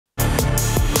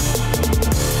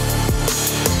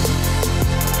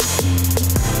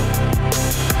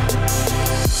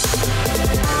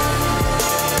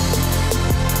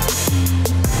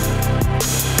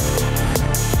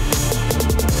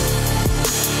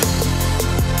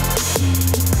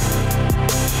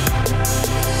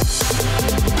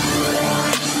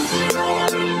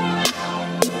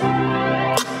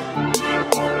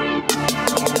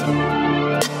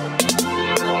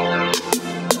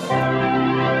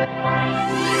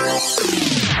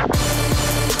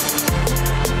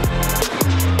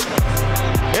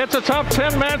top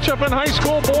 10 matchup in high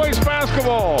school boys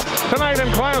basketball. Tonight in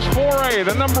Class 4A,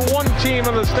 the number 1 team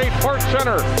in the state, Park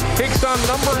Center, takes on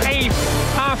number 8,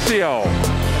 Osseo.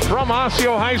 From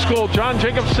Osseo High School, John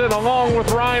Jacobson along with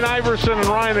Ryan Iverson. And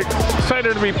Ryan,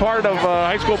 excited to be part of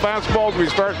high school basketball as we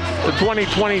start the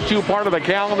 2022 part of the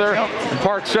calendar. Yep. And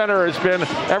Park Center has been,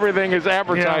 everything is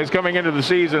advertised coming into the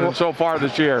season and so far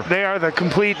this year. They are the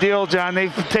complete deal, John.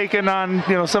 They've taken on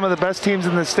some of the best teams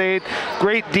in the state.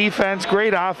 Great defense,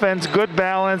 great offense, good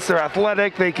balance. They're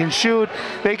athletic, they can shoot,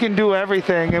 they can do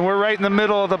everything. And we're right in the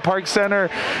middle of the Park Center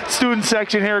student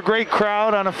section here. Great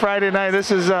crowd on a Friday night.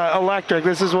 This is electric.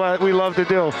 This is what we love to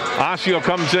do. Osseo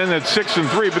comes in at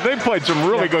 6-3, but they've played some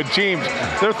really good teams.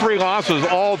 Their 3 losses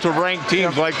all to ranked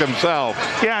teams like themselves.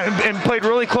 Yeah, and played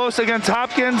really close against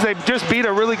Hopkins. They just beat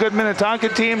a really good Minnetonka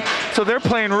team, so they're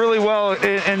playing really well,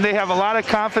 and they have a lot of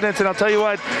confidence. And I'll tell you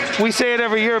what, we say it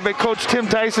every year, but Coach Tim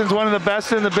Tyson's one of the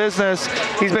best in the business.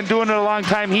 He's been doing it a long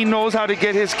time. He knows how to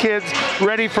get his kids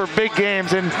ready for big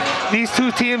games, and these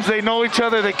 2 teams, they know each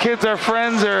other. The kids are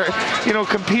friends, or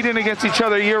competing against each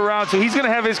other year-round, so he's going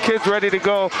to have his kids ready to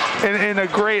go in a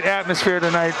great atmosphere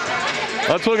tonight.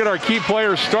 Let's look at our key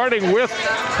players, starting with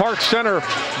Park Center.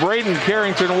 Braden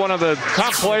Carrington, one of the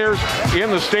top players in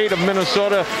the state of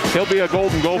Minnesota. He'll be a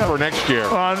Golden Gopher next year.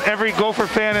 Well, every Gopher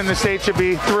fan in the state should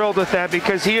be thrilled with that,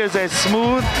 because he is as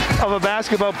smooth of a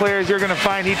basketball player as you're going to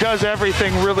find. He does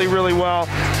everything really, really well.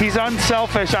 He's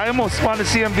unselfish. I almost want to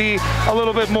see him be a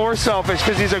little bit more selfish,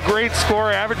 because he's a great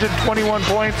scorer, averaging 21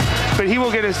 points, but he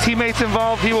will get his teammates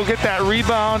involved. He will get that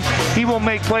rebound. He will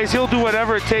make plays. He'll do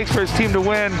whatever it takes for his team to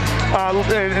win.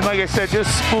 And like I said,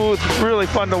 just smooth, really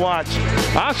fun to watch.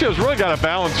 Osseo's really got a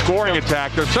balanced scoring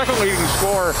attack. Their second leading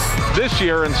scorer this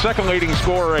year and second leading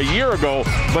scorer a year ago,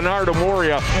 Bernardo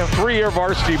Moria, 3-year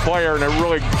varsity player and a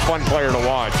really fun player to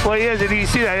watch. Well, he is, and you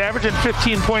see that averaging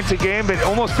 15 points a game, but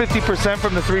almost 50%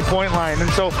 from the 3-point line. And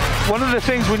so one of the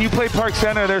things when you play Park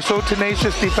Center, they're so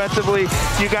tenacious defensively,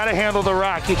 you got to handle the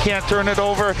rock. You can't turn it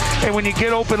over. And when you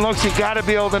get open looks, you got to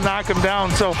be able to knock them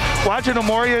down. So watching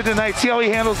Moria tonight, see how he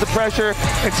handles the pressure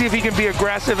and see if he can be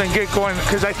aggressive and get going,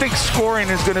 because I think scoring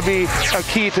is going to be a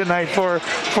key tonight for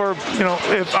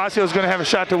if Osseo is going to have a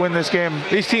shot to win this game.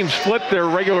 These teams split their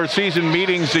regular season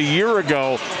meetings a year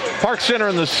ago. Park Center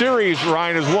in the series,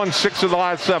 Ryan, has won 6 of the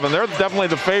last 7. They're definitely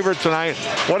the favorite tonight.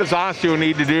 What does Osseo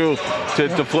need to do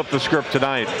to flip the script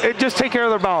tonight? Just take care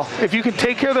of the ball. If you can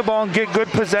take care of the ball and get good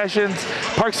possessions,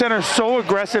 Park Center is so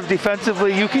aggressive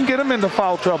defensively, you can get them into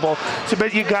foul trouble.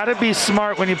 But you got to be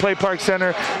smart when you play Park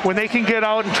Center. When they can get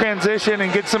out and transition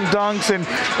and get some dunks,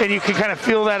 and you can kind of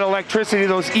feel that electricity,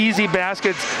 those easy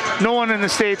baskets, no one in the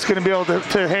state's going to be able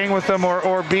to hang with them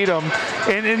or beat them.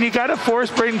 And you got to force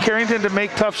Braden Carrington to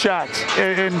make tough shots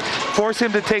and force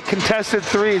him to take contested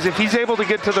threes. If he's able to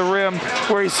get to the rim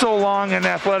where he's so long and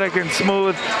athletic and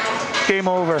smooth, game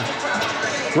over.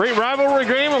 Great rivalry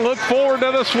game, and look forward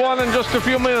to this one in just a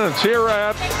few minutes here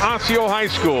at Osseo High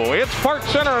School. It's Park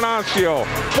Center and Osseo.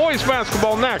 Boys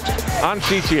basketball next on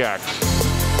CCX.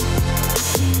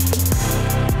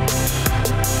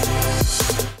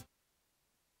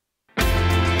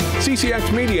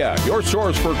 CCX Media, your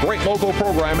source for great local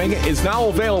programming, is now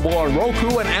available on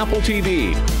Roku and Apple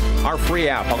TV. Our free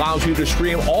app allows you to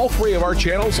stream all 3 of our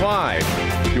channels live.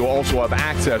 You also have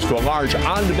access to a large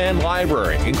on-demand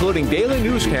library, including daily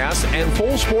newscasts and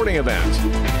full sporting events.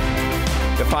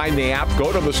 To find the app,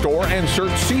 go to the store and search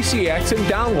CCX and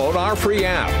download our free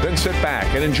app. Then sit back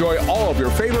and enjoy all of your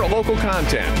favorite local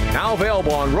content. Now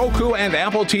available on Roku and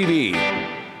Apple TV.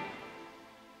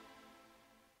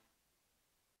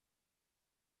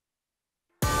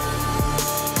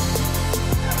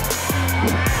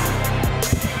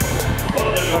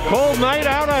 A cold night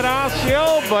out at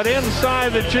Osseo, but inside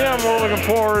the gym, we're looking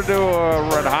forward to a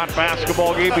red-hot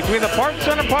basketball game between the Park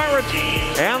Center Pirates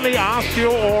and the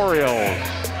Osseo Orioles.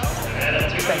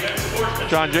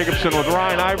 John Jacobson with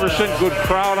Ryan Iverson. Good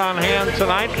crowd on hand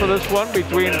tonight for this one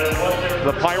between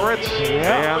the Pirates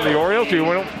and the Orioles.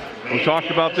 We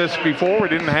talked about this before. We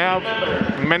didn't have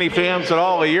many fans at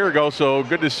all a year ago, so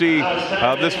good to see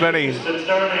this many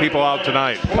people out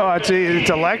tonight. Oh, it's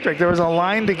electric. There was a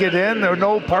line to get in. There were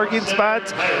no parking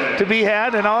spots to be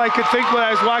had, and all I could think when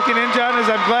I was walking in, John, is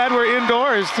I'm glad we're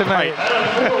indoors tonight.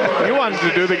 Right. You wanted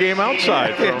to do the game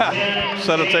outside. So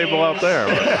set a table out there.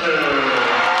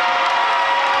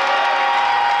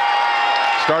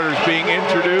 Starters being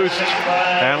introduced,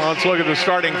 and let's look at the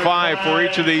starting 5 for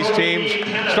each of these teams.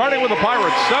 Starting with the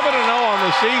Pirates, 7-0 on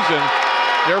the season.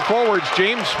 Their forwards,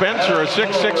 James Spencer, a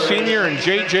 6'6 senior, and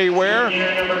J.J. Ware,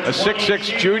 a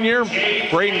 6'6 junior.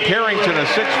 Braden Carrington, a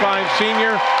 6'5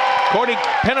 senior. Cody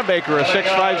Pennebaker, a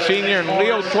 6'5 senior, and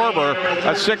Leo Torber,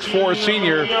 a 6'4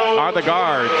 senior, are the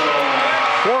guards.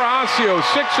 For Osseo,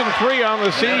 6-3 on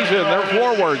the season. They're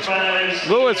forwards.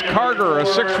 Lewis Carter, a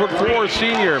 6'4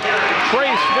 senior. Trey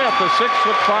Smith, a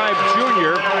 6'5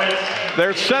 junior.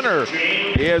 Their center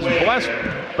is Blessed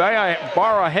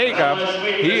Barahega.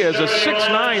 He is a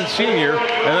 6'9 senior.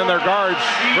 And then their guards,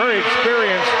 very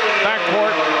experienced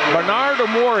backcourt, Bernard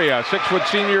Amoria, 6'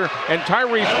 senior, and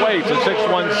Tyrese Waits, a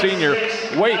 6'1 senior.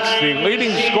 Waits, the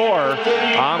leading scorer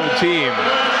on the team.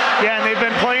 Yeah, and they've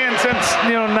been playing since,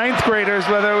 ninth graders,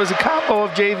 whether it was a combo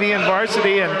of JV and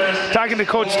varsity. And talking to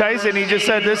Coach Tyson, he just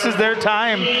said this is their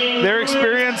time. They're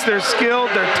experienced, they're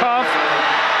skilled, they're tough.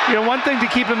 One thing to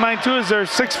keep in mind too is they're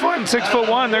 6 foot and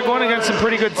 6'1". They're going against some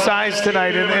pretty good size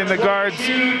tonight in the guards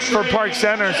for Park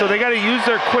Center. So they got to use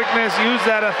their quickness, use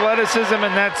that athleticism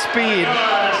and that speed.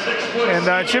 And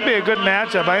it should be a good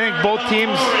matchup. I think both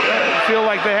teams feel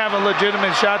like they have a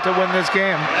legitimate shot to win this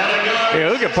game. Yeah,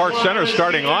 look at Park Center's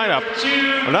starting lineup.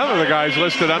 None of the guys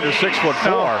listed under 6'4". For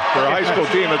a high school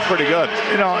team, it's pretty good.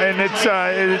 And it's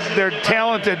they're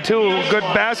talented too. Good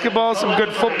basketball, some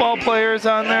good football players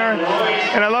on there.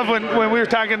 And I love when we were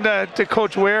talking to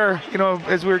Coach Ware,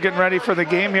 as we were getting ready for the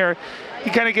game here, he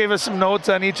kind of gave us some notes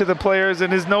on each of the players,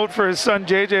 and his note for his son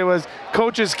JJ was,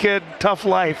 "Coach's kid, tough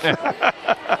life."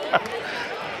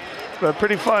 But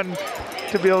pretty fun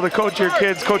to be able to coach your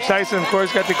kids. Coach Tyson, of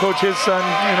course, got to coach his son,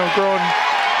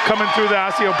 coming through the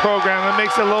Osseo program. It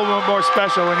makes it a little bit more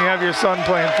special when you have your son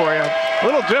playing for you. A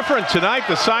little different tonight.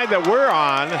 The side that we're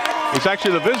on is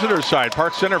actually the visitor side.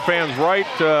 Park Center fans right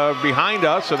behind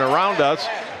us and around us,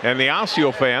 and the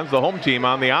Osseo fans, the home team,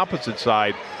 on the opposite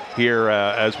side here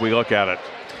as we look at it.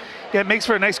 Yeah, it makes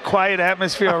for a nice quiet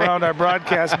atmosphere around our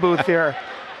broadcast booth here.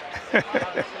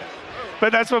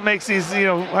 But that's what makes these,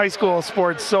 high school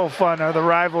sports so fun, are the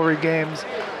rivalry games.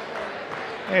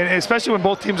 And especially when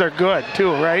both teams are good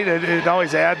too, right? It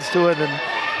always adds to it, and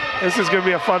this is going to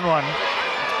be a fun one.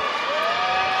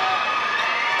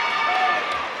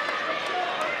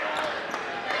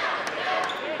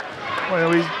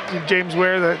 Well, James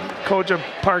Ware, the coach of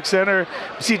Park Center.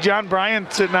 You see John Bryan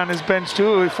sitting on his bench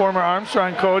too, a former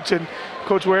Armstrong coach, and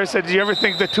Coach Ware said, "Did you ever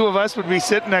think the two of us would be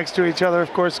sitting next to each other?"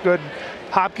 Of course, good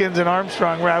Hopkins and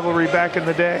Armstrong rivalry back in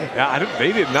the day. Yeah,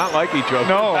 they did not like each other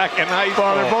back in high school.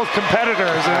 Well, they're both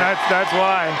competitors, and that's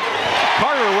why.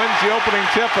 Carter wins the opening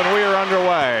tip, and we are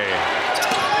underway.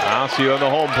 Osseo in the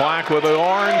home black with the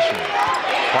orange.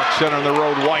 Park Center in the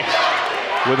road whites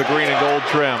with the green and gold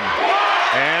trim.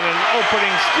 And an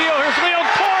opening steal. Here's Leo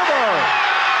Torber.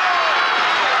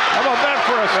 How about that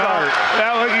for a start?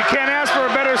 Well, you can't ask for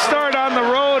a better start on the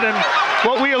road. And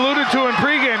what we alluded to in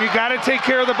pregame, you got to take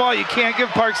care of the ball. You can't give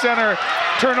Park Center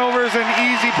turnovers and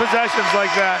easy possessions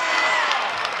like that.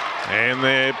 And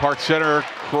the Park Center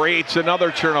creates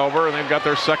another turnover, and they've got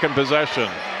their second possession.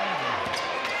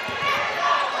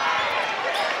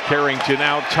 Carrington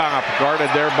out top, guarded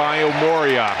there by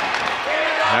Omoria.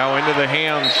 Now into the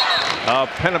hands of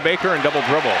Pennebaker and double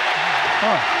dribble.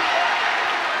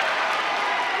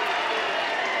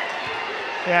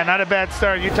 Yeah, not a bad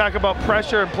start. You talk about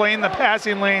pressure and playing the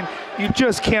passing lane. You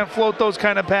just can't float those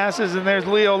kind of passes. And there's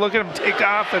Leo. Look at him take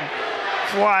off and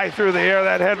fly through the air.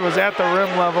 That head was at the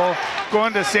rim level.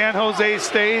 Going to San Jose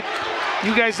State.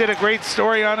 You guys did a great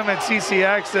story on him at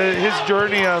CCX. His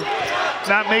journey of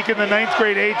not making the 9th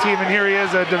grade A team, and here he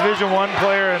is, a Division I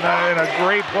player and a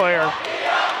great player.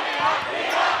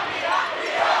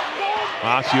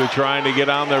 Osseo trying to get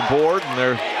on their board in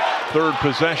their third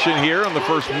possession here in the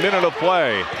first minute of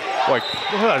play. Boy,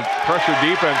 good pressure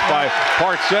defense by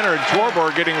Park Center, and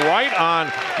Torber getting right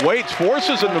on Waits,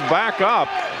 forces him to back up,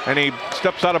 and he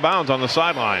steps out of bounds on the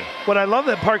sideline. What I love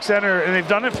that Park Center, and they've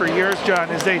done it for years,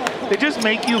 John, is they just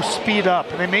make you speed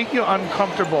up, and they make you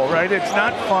uncomfortable, right? It's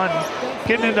not fun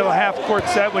getting into a half-court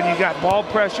set when you got ball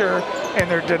pressure and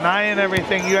they're denying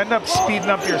everything. You end up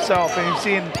speeding up yourself, and you've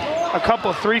seen a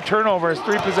couple, 3 turnovers,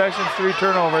 3 possessions, 3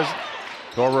 turnovers.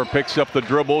 Torber picks up the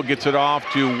dribble, gets it off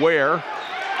to Ware.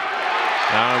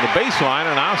 Now on the baseline,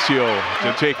 and Osseo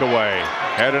to take away.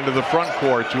 Head into the front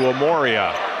court to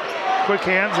Amoria. Quick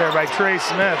hands there by Trey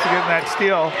Smith getting that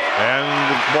steal. And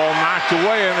the ball knocked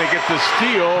away, and they get the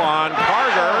steal on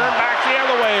Carter. Back the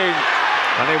other way.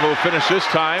 Unable to finish this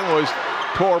time was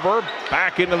Torber.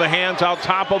 Back into the hands out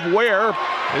top of Ware.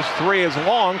 His 3 is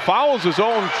long, fouls his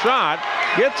own shot,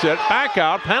 gets it, back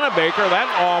out, Pennebaker,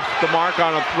 that off the mark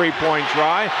on a 3-point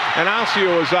try, and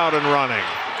Osseo is out and running.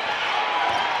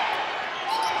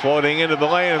 Floating into the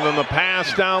lane, and then the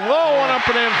pass down low and up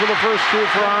and in for the first two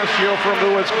for Osseo from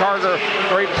Lewis Carter.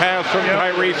 Great pass from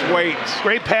Tyrese Waits.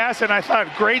 Great pass, and I thought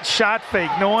great shot fake.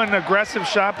 Knowing aggressive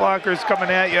shot blockers coming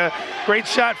at you. Great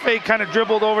shot fake, kind of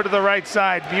dribbled over to the right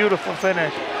side. Beautiful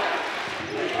finish.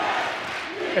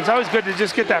 It's always good to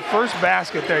just get that first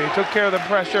basket there. You took care of the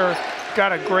pressure,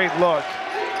 got a great look.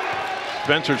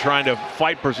 Spencer trying to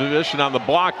fight position on the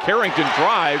block. Carrington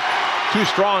drives, too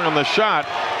strong on the shot,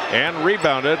 and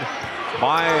rebounded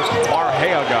by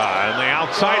Arheaga. And the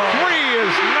outside three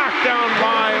is knocked down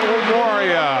by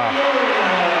Omoria.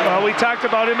 Well, we talked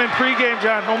about him in pregame,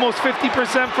 John. Almost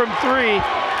 50% from three,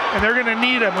 and they're going to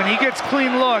need him. When he gets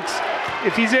clean looks,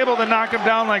 if he's able to knock him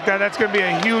down like that, that's going to be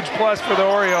a huge plus for the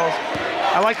Orioles.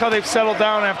 I like how they've settled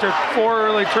down after 4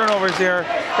 early turnovers here.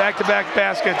 Back-to-back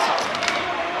baskets.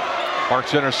 Park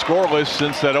Center scoreless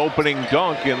since that opening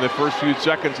dunk in the first few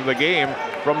seconds of the game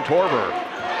from Torber.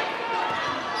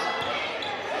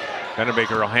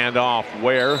 Pennebaker will hand off.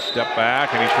 Ware, step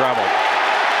back, and he traveled.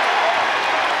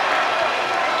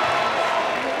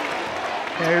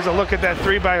 Here's a look at that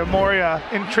three by Omoria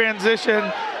in transition.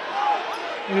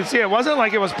 You can see it wasn't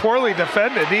like it was poorly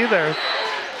defended either.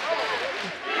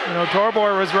 You know,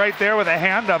 Torber was right there with a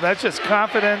hand up. That's just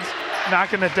confidence,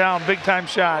 knocking it down. Big time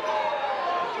shot.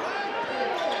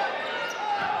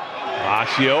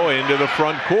 Osseo into the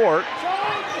front court.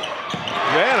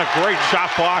 And a great shot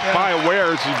block by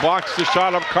Ware as he blocks the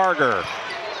shot of Carter.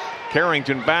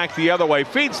 Carrington back the other way,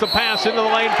 feeds the pass into the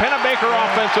lane. Pennebaker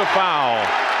offensive foul.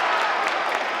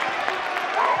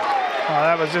 Oh,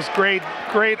 that was just great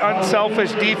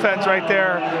unselfish defense right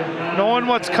there. Knowing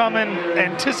what's coming,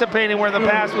 anticipating where the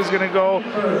pass was going to go,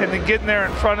 and then getting there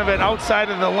in front of it outside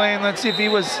of the lane. Let's see if he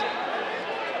was,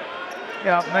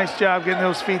 yeah, nice job getting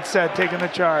those feet set, taking the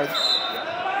charge.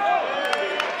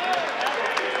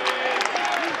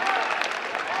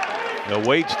 The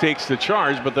Waits takes the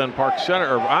charge, but then Park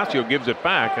Center, or Osseo gives it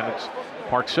back, and it's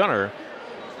Park Center.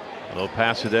 They'll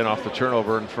pass it in off the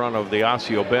turnover in front of the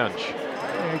Osseo bench.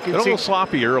 A little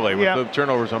sloppy early with the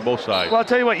turnovers on both sides. Well, I'll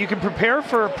tell you what, you can prepare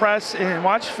for a press and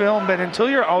watch film, but until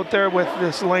you're out there with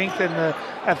this length and the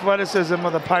athleticism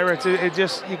of the Pirates, it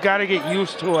just, you got to get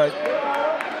used to it.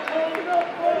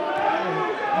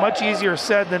 Much easier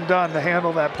said than done to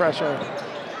handle that pressure.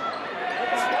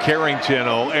 Carrington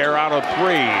will air out a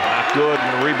three. Not good,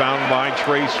 and rebound by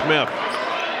Trey Smith.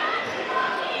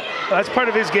 That's part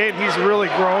of his game he's really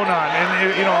grown on.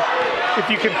 And, you know, if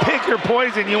you can pick your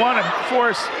poison, you want to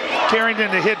force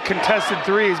Carrington to hit contested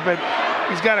threes, but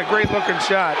he's got a great looking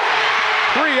shot.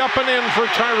 Three up and in for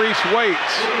Tyrese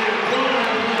Waits.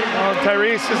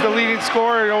 Tyrese is the leading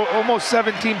scorer, almost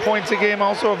 17 points a game,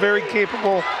 also a very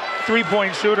capable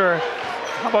three-point shooter.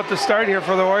 How about the start here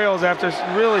for the Orioles after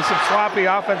really some sloppy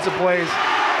offensive plays?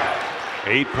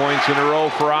 8 points in a row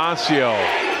for Osseo.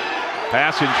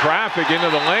 Passing traffic into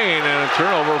the lane and a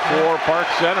turnover for Park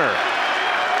Center.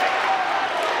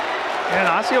 And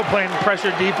Osseo playing pressure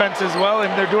defense as well,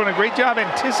 and they're doing a great job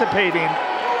anticipating.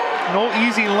 No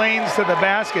easy lanes to the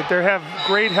basket. They have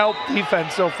great help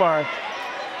defense so far.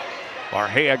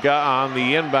 Arheaga on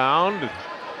the inbound.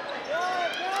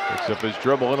 Picks up his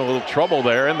dribble, in a little trouble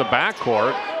there in the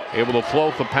backcourt. Able to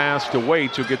float the pass to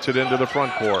Waits, who gets it into the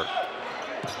front court.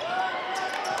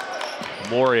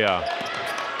 Moria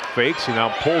fakes and now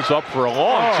pulls up for a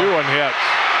long two and hits.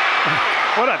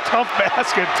 What a tough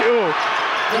basket too.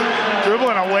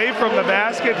 Dribbling away from the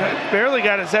basket, barely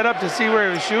got his head up to see where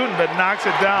he was shooting, but knocks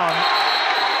it down.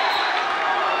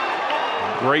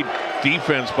 Great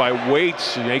defense by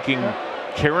Waits, making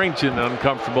Carrington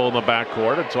uncomfortable in the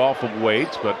backcourt. It's off of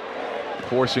Waits, but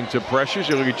forcing some pressures.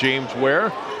 You look at James Ware,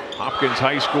 Hopkins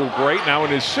High School great, now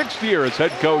in his 6th year as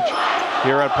head coach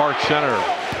here at Park Center.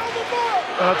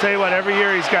 I'll tell you what, every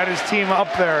year he's got his team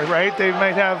up there, right? They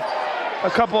might have a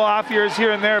couple off years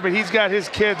here and there, but he's got his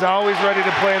kids always ready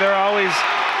to play. They're always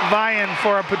vying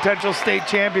for a potential state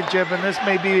championship, and this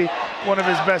may be one of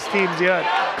his best teams yet.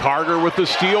 Carter with the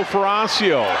steal for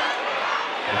Osseo.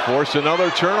 And force another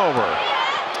turnover.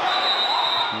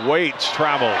 Waits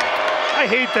traveled. I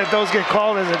hate that those get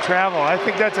called as a travel. I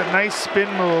think that's a nice spin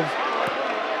move.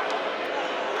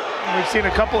 We've seen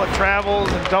a couple of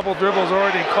travels and double dribbles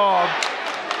already called.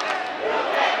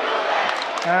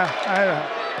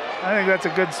 I think that's a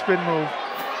good spin move.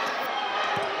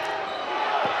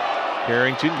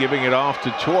 Carrington giving it off to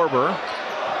Torber.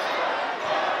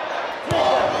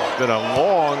 It's been a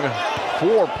long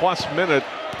 4+ minute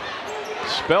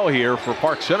spell here for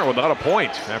Park Center without a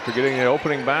point after getting the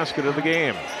opening basket of the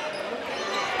game.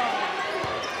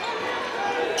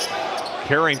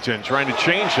 Carrington trying to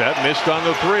change that, missed on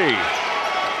the three.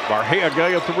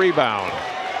 Arheaga at the rebound.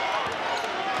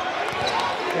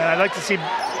 And I'd like to see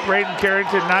Braden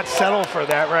Carrington not settle for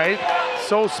that, right?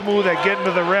 So smooth at getting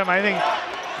to the rim. I think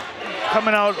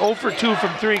coming out 0 for 2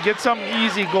 from 3, get something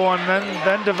easy going,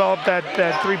 then develop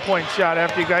that three-point shot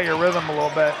after you got your rhythm a little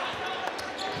bit.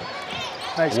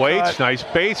 Nice Waits, cut. nice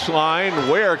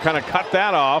baseline. Ware kind of cut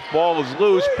that off. Ball was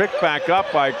loose, picked back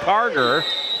up by Carter.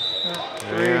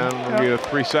 And it'll be a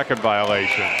 3-second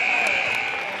violation.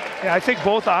 Yeah, I think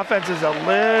both offenses a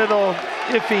little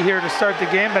iffy here to start the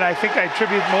game, but I think I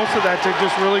attribute most of that to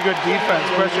just really good defense,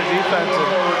 pressure defense.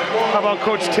 And how about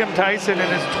Coach Tim Tyson in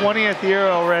his 20th year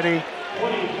already?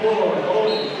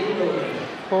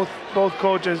 Both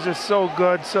coaches just so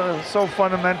good, so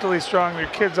fundamentally strong. Their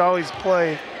kids always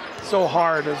play so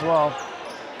hard as well.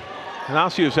 And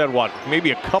Osseo's had what,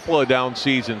 maybe a couple of down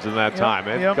seasons in that time.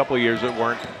 A couple of years that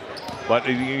weren't. But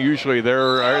usually they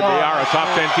are a top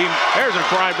 10 team. There's a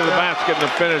drive to the basket and the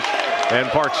finish. And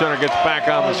Park Center gets back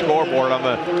on the scoreboard on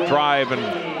the drive and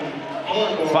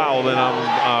fouled in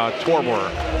on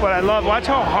Torbor. What I love, watch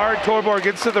how hard Torbor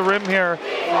gets to the rim here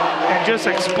and just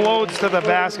explodes to the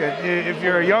basket. If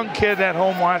you're a young kid at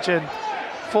home watching,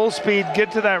 full speed,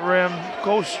 get to that rim,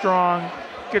 go strong,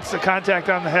 gets the contact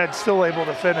on the head, still able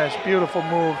to finish. Beautiful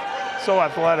move, so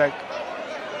athletic.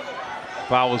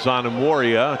 Foul is on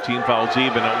Moria. Team fouls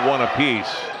even at 1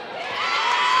 apiece.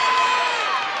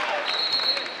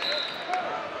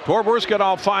 Torbor's got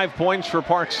all 5 points for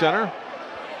Park Center.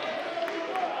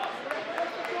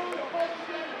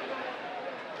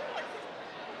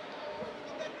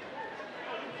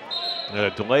 And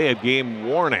a delay of game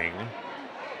warning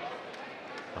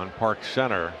on Park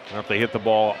Center. And if they hit the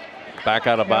ball back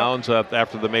out of bounds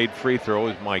after the made free throw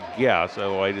is my guess,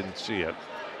 although I didn't see it.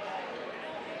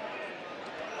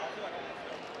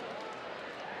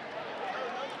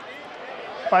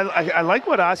 I like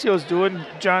what Osseo's doing,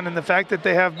 John, and the fact that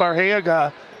they have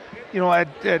Barheaga,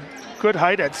 at good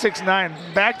height at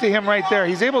 6'9". Back to him right there.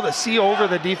 He's able to see over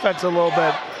the defense a little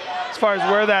bit as far as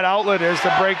where that outlet is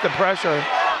to break the pressure.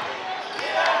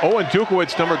 Owen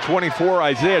Dukowitz, number 24.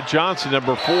 Isaiah Johnson,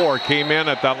 number 4, came in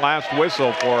at that last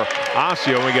whistle for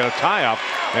Osseo. We get a tie-up,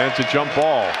 and it's a jump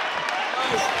ball.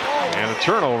 And a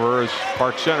turnover as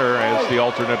Park Center has the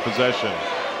alternate possession.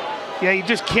 Yeah, you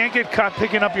just can't get caught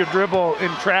picking up your dribble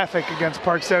in traffic against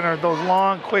Park Center. Those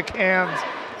long, quick hands,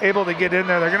 able to get in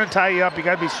there. They're going to tie you up. You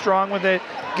got to be strong with it.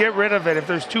 Get rid of it. If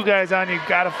there's 2 guys on you, you've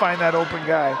got to find that open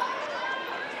guy.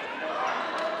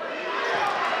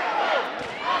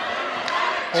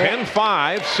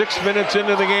 10-5, 6 minutes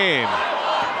into the game.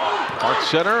 Park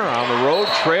Center on the road,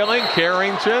 trailing.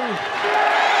 Carrington.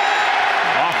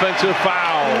 Offensive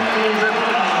foul.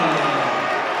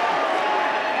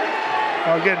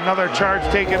 I'll get another charge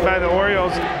taken by the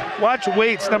Orioles. Watch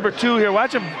Waits, number 2 here.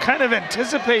 Watch him kind of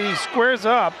anticipate. He squares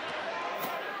up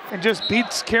and just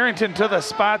beats Carrington to the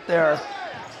spot there.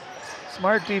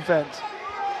 Smart defense.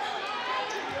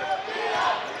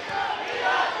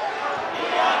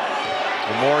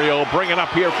 Memorial bringing up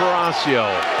here for Osseo.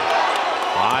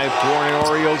 5-4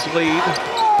 Orioles lead.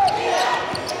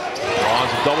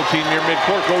 Draws a double team near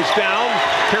midcourt, goes down.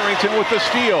 Carrington with the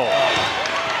steal.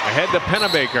 Ahead to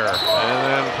Pennebaker, and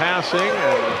then passing,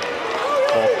 and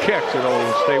ball kicks.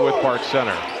 It'll stay with Park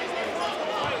Center.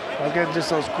 Again, just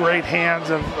those great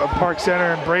hands of Park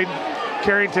Center, and Braden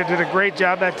Carrington did a great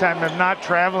job that time of not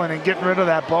traveling and getting rid of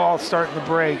that ball starting the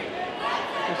break.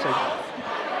 Just an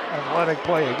athletic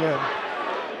play again.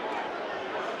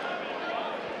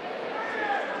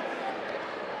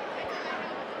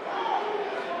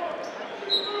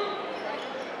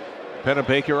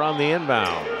 Pennebaker on the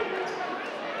inbound.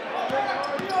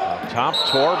 Top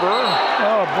Torber.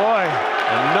 Oh boy.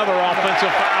 Another offensive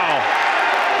foul.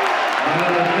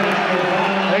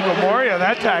 I think Memoria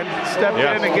that time stepped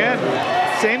in again.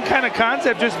 Same kind of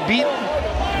concept, just beating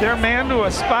their man to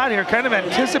a spot here, kind of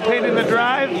anticipating the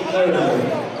drive.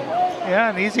 Yeah,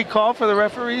 an easy call for the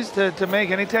referees to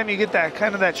make. Anytime you get that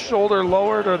kind of that shoulder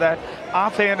lowered or that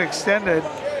offhand extended,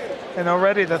 and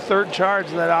already the 3rd charge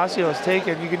that Osseo has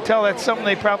taken, you can tell that's something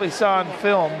they probably saw on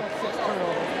film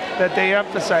that they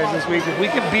emphasize this week. If we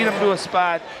can beat them to a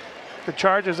spot, the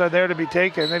charges are there to be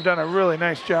taken. They've done a really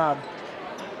nice job.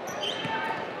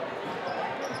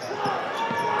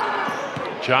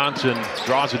 Johnson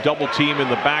draws a double team in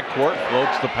the backcourt,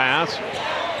 floats the pass,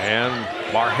 and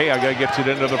Barheaga gets it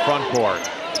into the front court.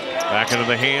 Back into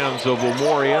the hands of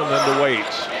Memoria and then to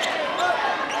Waits.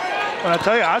 Well, I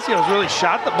tell you, Osseo's really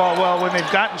shot the ball well when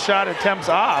they've gotten shot attempts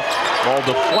off. Ball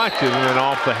deflected and then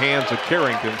off the hands of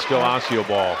Carrington. Still Osseo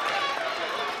ball.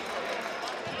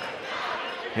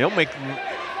 He'll make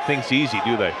things easy,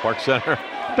 do they, Park Center?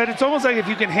 But it's almost like if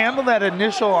you can handle that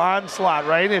initial onslaught,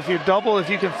 right? If you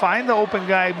can find the open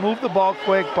guy, move the ball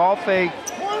quick, ball fake,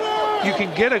 you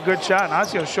can get a good shot. And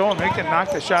Osseo showing they can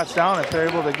knock the shots down if they're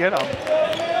able to get them.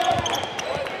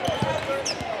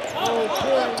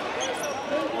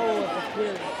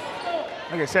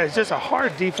 Like I said, it's just a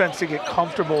hard defense to get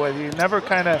comfortable with. You never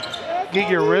kind of get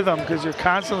your rhythm because you're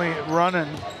constantly running.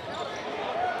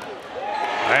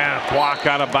 And block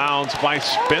out of bounds by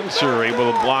Spencer,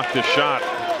 able to block the shot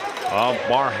of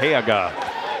Barheaga.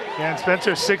 Yeah, and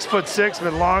Spencer's 6'6"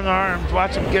 with long arms.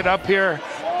 Watch him get up here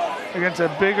against a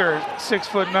bigger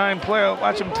 6'9" player.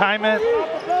 Watch him time it.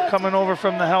 Coming over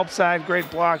from the help side, great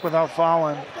block without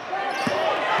fouling.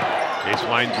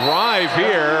 Baseline drive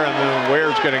here, and then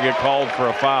Ware's going to get called for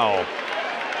a foul.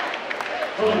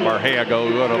 Barheaga go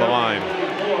to the line.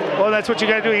 Well, that's what you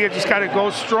got to do. You just got to go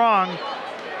strong.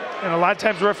 And a lot of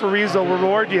times referees will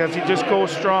reward you if you just go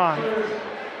strong.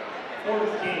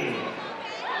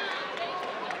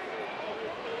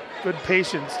 Good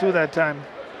patience too that time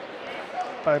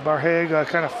by Barheaga,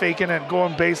 kind of faking it,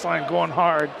 going baseline, going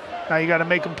hard. Now you got to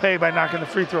make them pay by knocking the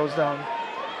free throws down.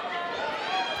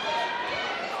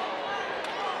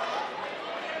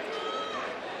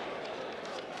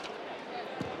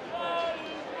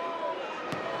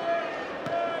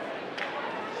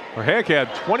 Barheaga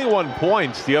had 21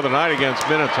 points the other night against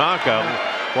Minnetonka.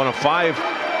 One of 5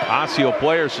 Osseo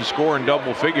players to score in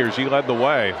double figures. He led the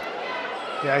way.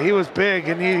 Yeah, he was big,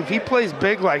 and if he plays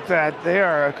big like that, they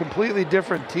are a completely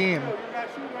different team.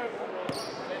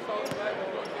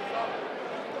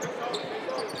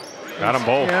 Got them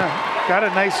both. Yeah, got a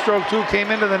nice stroke too.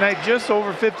 Came into the night just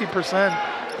over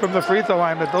 50% from the free throw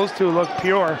line, but those two look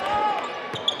pure.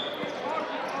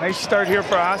 Nice start here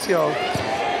for Osseo.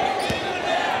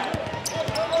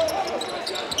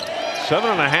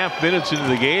 7.5 minutes into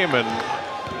the game, and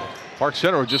Park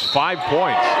Center with just 5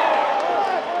 points.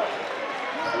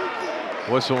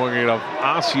 Whistling of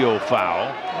Osseo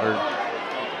foul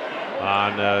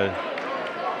on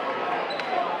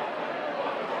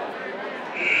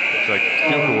looks like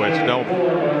Dukowicz, no,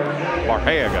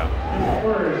 Barheaga.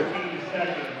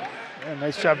 Yeah,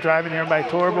 nice job driving here by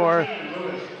Torbor.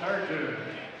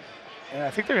 Yeah, I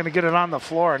think they're going to get it on the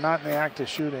floor, not in the act of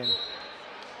shooting.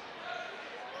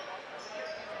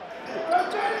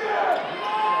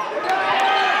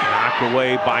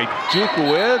 Away by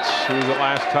Dukowicz, who's the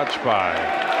last touch by.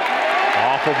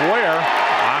 Off of Ware,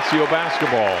 Osseo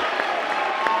basketball.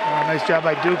 Nice job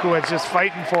by Dukowicz, just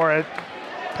fighting for it.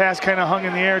 Pass kind of hung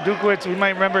in the air. Dukowicz, we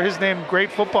might remember his name,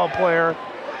 great football player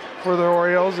for the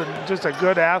Orioles, and just a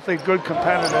good athlete, good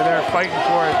competitor there, fighting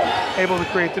for it, able to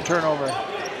create the turnover.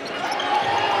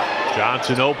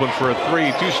 Johnson open for a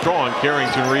 3, too strong.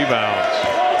 Carrington rebounds.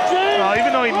 Well,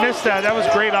 even though he missed that, that was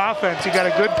great offense. You got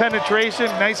a good penetration,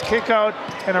 nice kick out,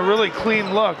 and a really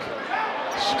clean look.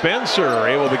 Spencer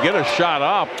able to get a shot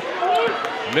up.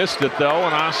 Missed it though,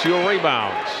 and Osseo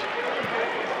rebounds.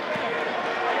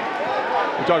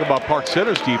 We're talking about Park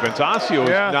Center's defense. Osseo is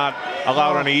not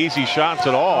allowed any easy shots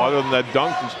at all, other than that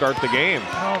dunk to start the game.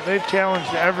 No, they've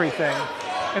challenged everything.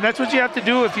 And that's what you have to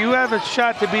do. If you have a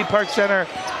shot to beat Park Center,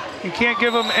 you can't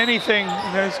give them anything.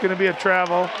 There's going to be a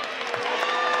travel.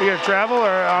 You got a travel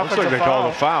or offensive foul? Looks like they called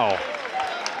a foul.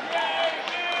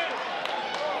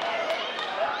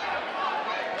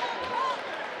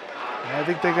 I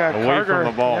think they got away Carter from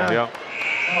the ball. Yeah.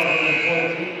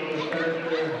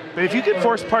 But if you can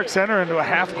force Park Center into a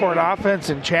half-court offense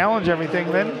and challenge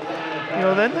everything, then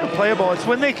then they're playable. It's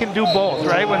when they can do both,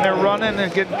 right? When they're running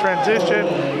and getting transition,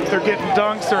 they're getting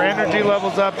dunks, their energy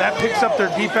levels up. That picks up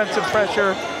their defensive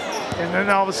pressure, and then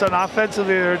all of a sudden,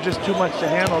 offensively, they're just too much to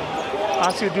handle.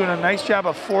 Osseo doing a nice job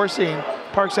of forcing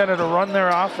Park Center to run their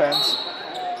offense.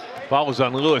 Foul was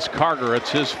on Lewis Carter. It's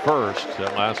his first,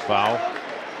 that last foul.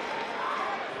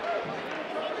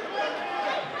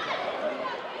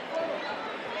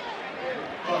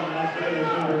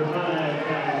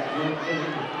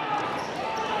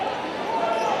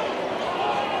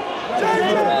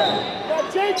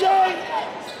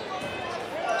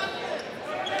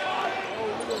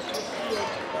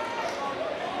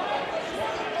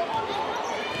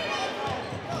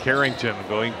 Carrington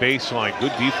going baseline.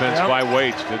 Good defense by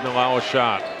Waits. Didn't allow a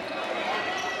shot.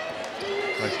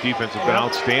 This defense has been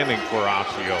outstanding for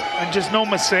Osseo. And just no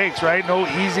mistakes, right? No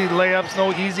easy layups,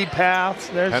 no easy paths.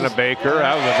 Henna Baker,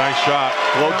 that was a nice shot.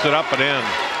 Floats it up and in.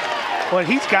 Well,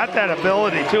 he's got that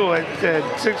ability too. At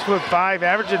 6'5",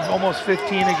 averaging almost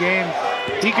 15 a game.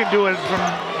 He can do it from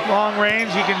long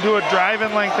range. He can do it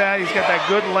driving like that. He's got that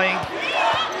good length,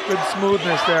 good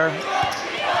smoothness there.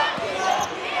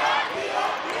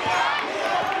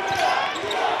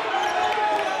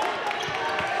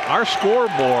 Our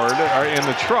scoreboard in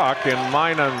the truck and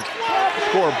mine on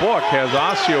scorebook has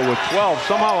Osseo with 12.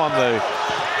 Somehow on the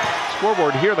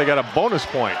scoreboard here they got a bonus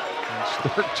point. It's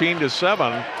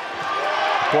 13-7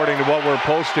 according to what we're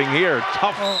posting here.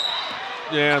 Tough.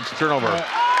 Yeah, it's a turnover.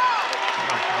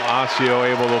 Osseo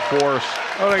able to force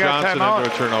Johnson into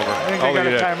a turnover. I think they got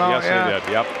a timeout. Yes, they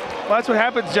did. Yep. Well, that's what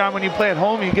happens, John, when you play at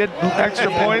home. You get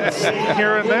extra points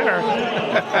here and there.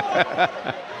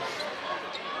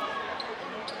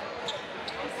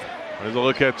 There's a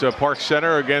look at Park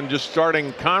Center again, just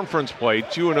starting conference play,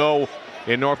 2-0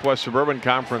 in Northwest Suburban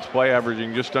Conference play,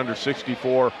 averaging just under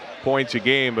 64 points a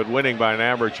game, but winning by an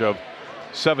average of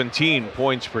 17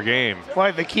 points per game.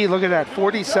 Well, the key, look at that,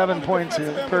 47 points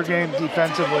per game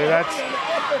defensively. That's,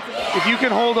 if you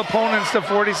can hold opponents to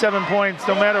 47 points,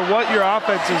 no matter what your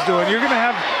offense is doing, you're going to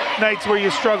have nights where you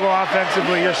struggle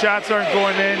offensively. Your shots aren't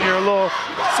going in, you're a little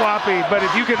sloppy, but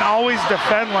if you can always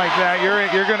defend like that,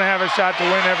 you're going to have a shot to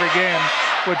win every game,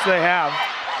 which they have.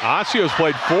 Osseo's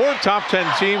played 4 top 10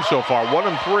 teams so far,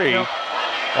 1-3, yep.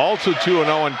 Also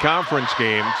 2-0 in conference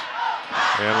games.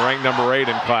 And ranked number 8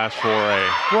 in Class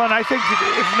 4A. Well, and I think,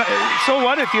 so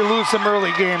what if you lose some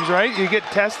early games, right? You get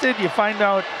tested, you find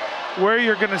out where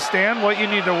you're going to stand, what you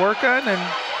need to work on, and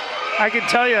I can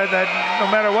tell you that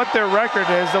no matter what their record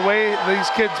is, the way these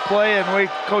kids play and the way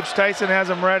Coach Tyson has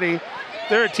them ready,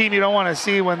 they're a team you don't want to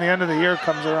see when the end of the year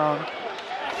comes around.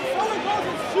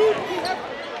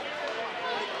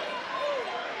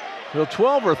 So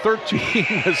 12 or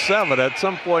 13-7. At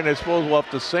some point, I suppose we'll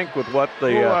have to sync with what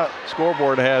the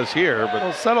scoreboard has here. But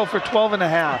we'll settle for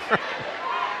 12.5.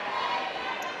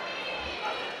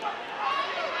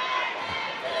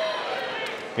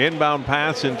 Inbound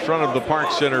pass in front of the Park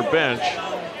Center bench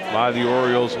by the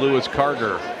Orioles' Lewis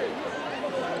Carter.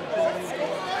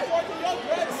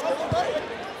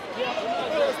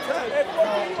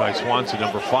 Ty Swanson,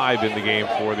 number 5 in the game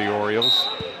for the Orioles.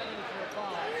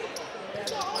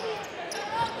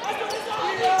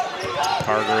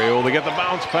 Carter able to get the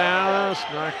bounce pass,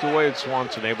 knocked away, and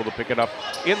Swanson able to pick it up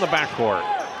in the backcourt.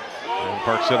 And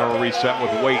Park Center will reset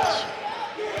with Waits.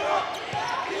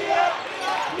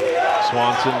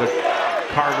 Swanson to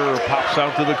Carter, pops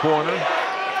out to the corner.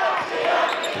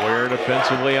 Ware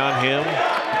defensively on him,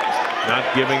 not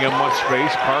giving him much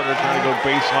space. Carter trying to go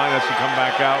baseline, has to come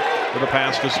back out with a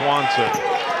pass to Swanson.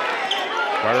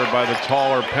 Guarded by the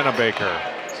taller Pennebaker.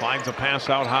 Slides a pass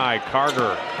out high.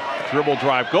 Carter. Dribble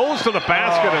drive, goes to the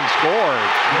basket and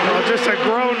scores. Well, just a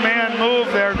grown man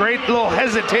move there. Great little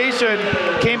hesitation.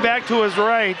 Came back to his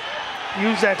right.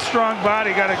 Used that strong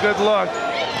body, got a good look.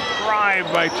 Drive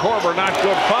by Torber, not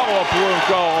good. Follow-up won't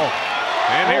go.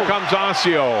 And here comes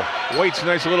Osseo. Waits,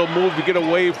 nice little move to get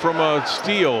away from a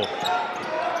steal.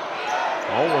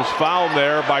 Almost fouled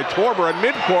there by Torber at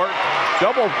midcourt.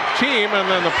 Double team, and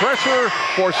then the pressure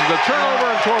forces a turnover,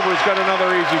 and Torber's got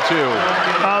another easy 2.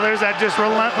 Oh, there's that just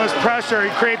relentless pressure.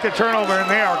 He creates the turnover, and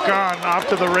they are gone off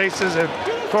to the races. And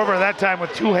Torber that time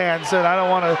with 2 hands said, I don't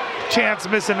want a chance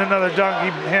missing another dunk. He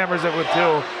hammers it with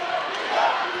 2.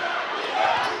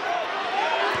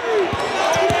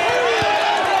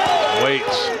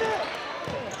 Waits.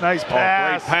 Nice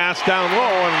pass. Great pass down low,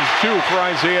 and 2 for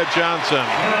Isaiah Johnson.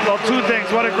 Well, 2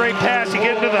 things. What a great pass. You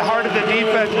get into the heart of the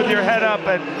defense with your head up,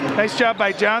 and nice job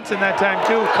by Johnson that time,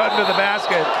 too, cutting to the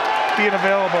basket, being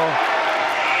available.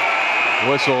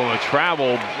 Whistle and a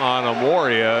travel on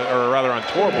Amoria, or rather on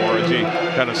Torber, as he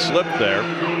kind of slipped there.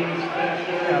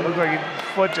 Yeah, it looked like his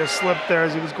foot just slipped there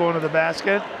as he was going to the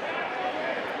basket.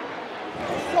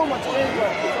 So much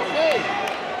anger.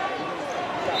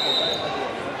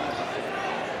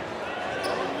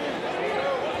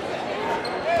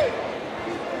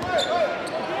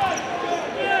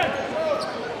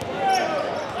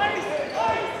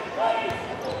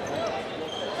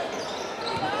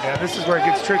 Yeah, this is where it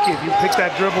gets tricky. If you pick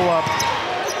that dribble up,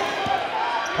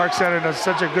 Park Center does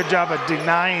such a good job of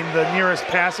denying the nearest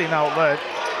passing outlet.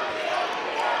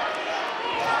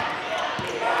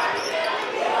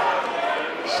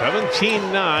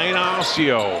 (17-9)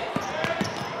 Osseo.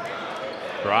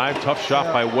 Drive, tough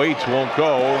shot by Waits, won't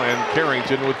go, and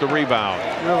Carrington with the rebound.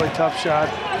 Really tough shot.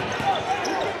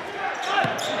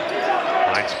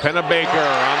 Finds Pennebaker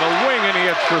on the wing, and he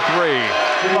hits for 3.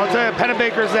 I'll tell you,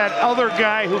 Pennebaker's that other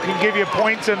guy who can give you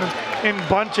points in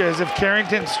bunches. If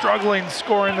Carrington's struggling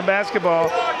scoring the basketball,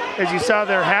 as you saw,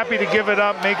 they're happy to give it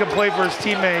up, make a play for his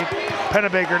teammate.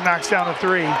 Pennebaker knocks down a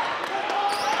 3.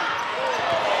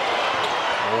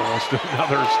 Almost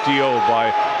another steal by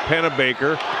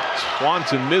Pennebaker.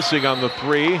 Swanson missing on the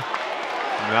 3.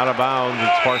 Out of bounds,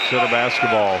 it's Park Center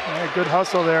basketball. Yeah, good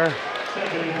hustle there.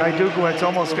 Guy Dukowitz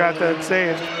almost got that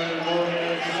save.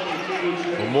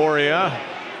 Moria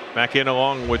back in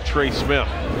along with Trey Smith.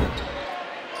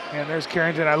 And there's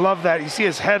Carrington. I love that. You see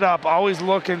his head up, always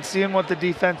looking, seeing what the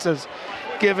defense is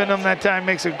giving him that time.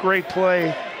 Makes a great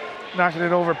play, knocking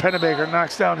it over. Pennebaker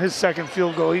knocks down his second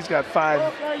field goal. He's got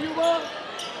 5.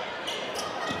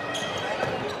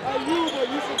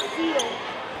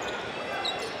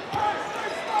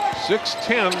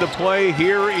 6:10 to play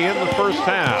here in the first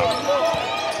half.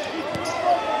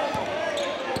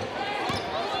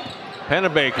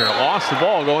 Pennebaker lost the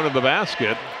ball going to the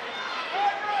basket.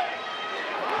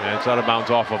 And it's out of bounds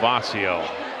off of Osseo.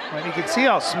 And you can see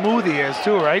how smooth he is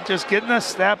too, right? Just getting a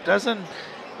step, doesn't,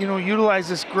 utilize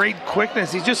this great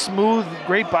quickness. He's just smooth,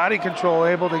 great body control,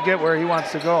 able to get where he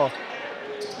wants to go.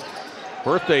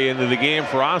 Birthday into the game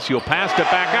for Osseo, passed it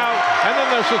back out, and then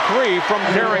there's a 3 from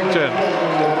Carrington.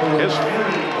 His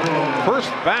first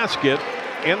basket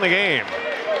in the game.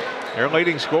 Their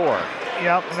leading score.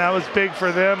 Yep, and that was big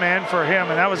for them and for him,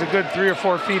 and that was a good 3 or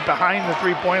 4 feet behind the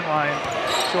three-point line,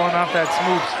 showing off that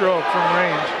smooth stroke from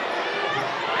range.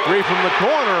 3 from the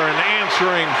corner, and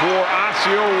answering for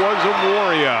Osseo was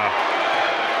Moria.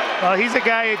 Well, he's a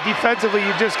guy defensively,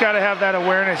 you just got to have that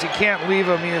awareness. You can't leave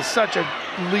him. He is such a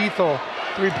lethal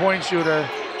three-point shooter.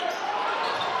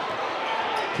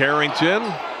 Carrington,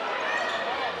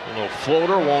 a little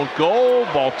floater, won't go.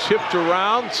 Ball tipped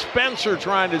around. Spencer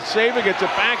trying to save it, gets it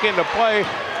back into play,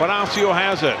 but Osseo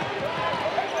has it.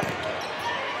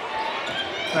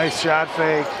 Nice shot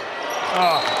fake.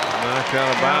 Oh. Knocked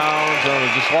out of bounds.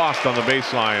 Oh, just lost on the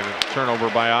baseline. Turnover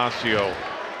by Osseo.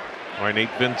 By Nate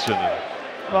Vincent.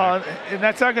 Well, and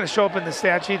that's not going to show up in the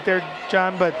stat sheet there,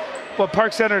 John, but what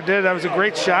Park Center did, that was a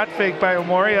great shot fake by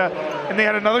Moria, and they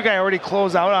had another guy already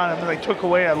close out on him, and they took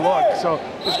away a look. So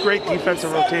it was great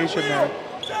defensive rotation there.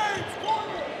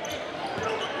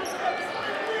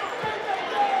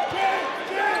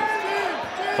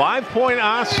 Five-point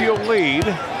Osseo lead.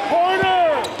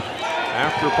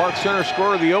 After Park Center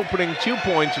scored the opening 2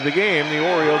 points of the game, the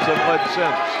Orioles have led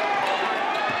since.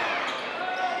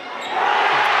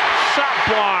 Shot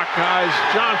block as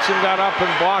Johnson got up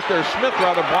and blocked there. Smith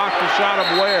rather blocked the shot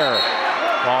of Ware.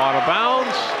 Ball out of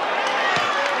bounds.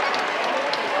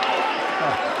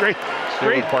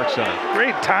 Great Park Center.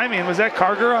 Great timing. Was that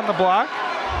Carger on the block?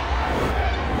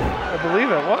 I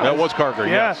believe it was. That was Carger,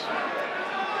 yeah. Yes.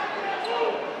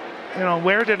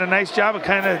 Ware did a nice job of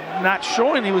kind of not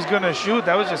showing he was going to shoot.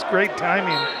 That was just great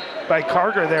timing by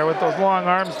Carger there with those long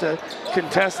arms to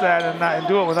contest that and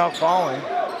do it without falling.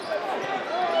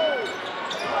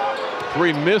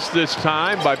 3 missed this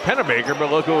time by Pennebaker,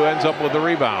 but look who ends up with the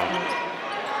rebound.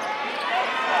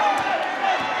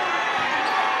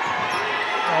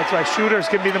 That's why shooters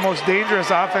can be the most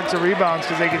dangerous offensive rebounds,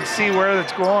 because they can see where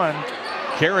it's going.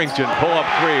 Carrington pull up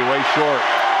 3, way short.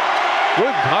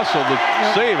 Good hustle to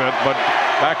save it, but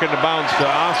back into bounds to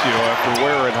Osseo after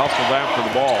Ware had hustled after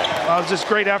the ball. Well, it was just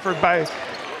great effort by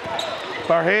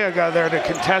Barreaga there to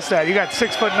contest that. You got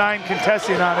 6'9"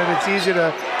 contesting on it. It's easy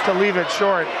to leave it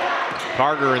short.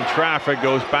 Carter in traffic,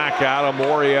 goes back out.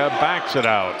 Moria backs it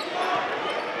out.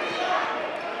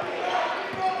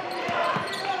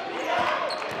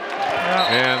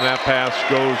 And that pass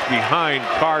goes behind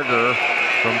Carter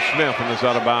from Smith and is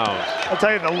out of bounds. I'll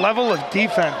tell you, the level of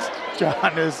defense,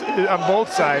 John, is on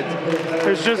both sides.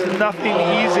 There's just nothing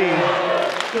easy.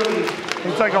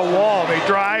 It's like a wall. They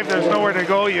drive, there's nowhere to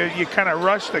go. You kind of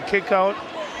rush the kick out.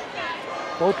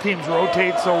 Both teams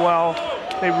rotate so well.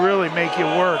 They really make you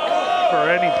work for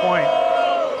any point.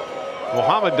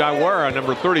 Mohamed Dawara,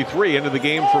 number 33, into the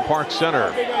game for Park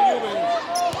Center.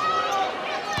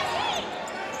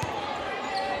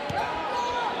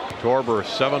 Torber,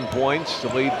 7 points to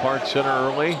lead Park Center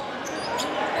early.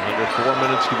 Under 4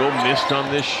 minutes to go. Missed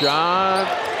on this shot.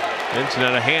 Vincent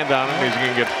had a hand on him. He's going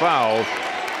to get fouled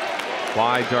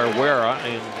by Dawara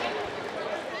and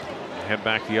head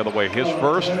back the other way. His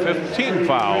first 15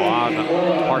 foul on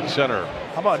Park Center.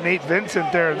 How about Nate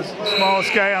Vincent there, the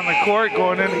smallest guy on the court,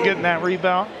 going in and getting that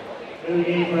rebound.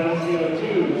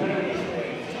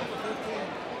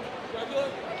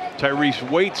 Tyrese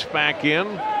Waits back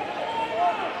in.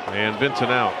 And Vincent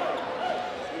out.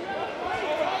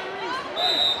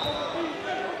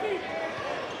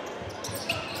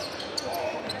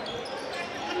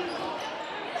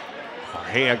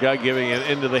 Barreaga giving it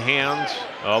into the hands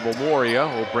of Moria.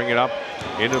 Will bring it up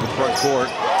into the front court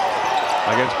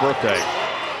against Birthday.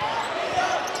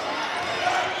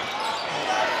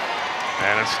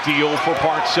 And a steal for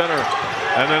Park Center.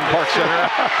 And then Park Center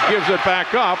gives it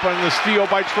back up, and the steal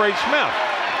by Trey Smith.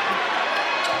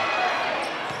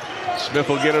 Smith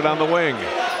will get it on the wing.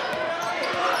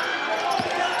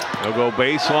 He'll go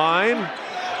baseline.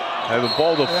 And the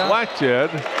ball deflected.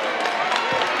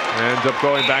 Ends up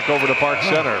going back over to Park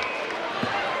Center.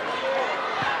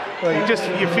 Well,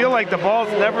 you feel like the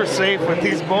ball's never safe with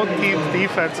these both teams'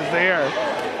 defenses.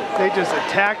 They just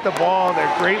attack the ball.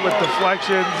 They're great with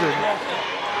deflections and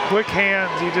quick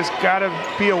hands. You just got to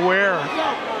be aware,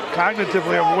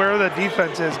 cognitively, of where the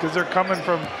defense is because they're coming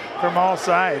from all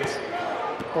sides.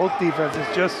 Both defenses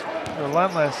just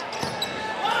relentless.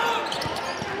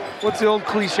 What's the old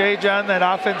cliche, John, that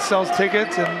offense sells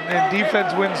tickets and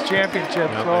defense wins championships?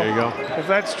 Yep, well, there you go. If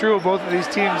that's true, both of these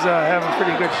teams have a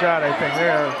pretty good shot, I think.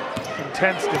 They're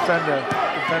intense defenders.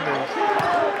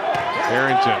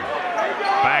 Harrington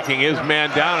backing his man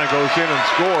down and goes in and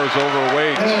scores over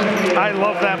Waits. I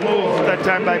love that move that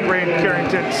time by Braden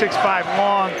Carrington. 6'5",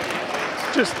 long.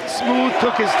 Just smooth,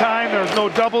 took his time. There was no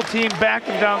double team, backed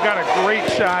him down, got a great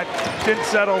shot. Didn't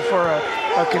settle for a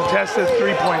contested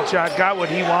three-point shot, got what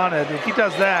he wanted. If he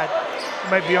does that, he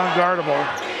might be unguardable.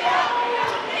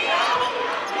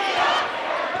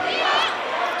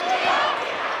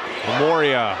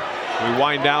 Memoria, we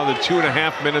wind down to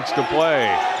 2.5 minutes to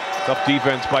play. Tough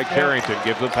defense by Carrington,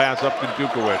 gives the pass up to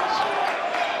Dukowitz.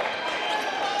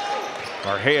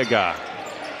 Arheaga.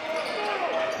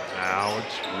 Now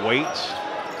it's Waits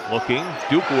looking.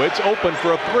 Dukowitz open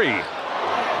for a three.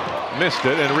 Missed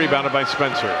it and rebounded by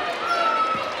Spencer.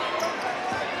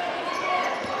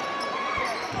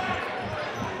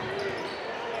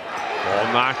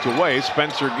 Ball knocked away.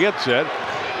 Spencer gets it.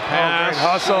 Pass.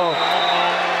 Hustle.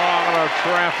 A lot of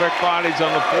traffic, bodies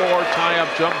on the floor. Tie-up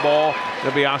jump ball.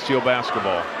 It'll be Osseo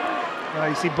basketball.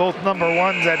 You see both number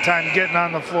ones that time getting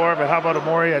on the floor, but how about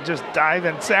Amoria just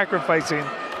diving, sacrificing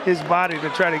his body to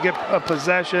try to get a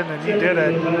possession, and he did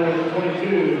it.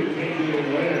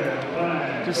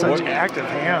 Just such active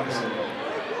hands.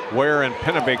 Ware and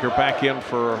Pennebaker back in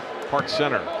for Park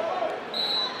Center.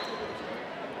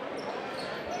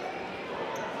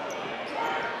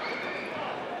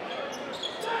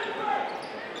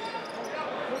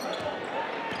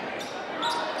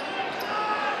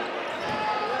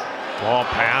 Ball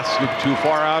pass too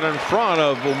far out in front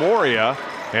of Memoria,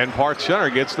 and Park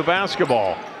Center gets the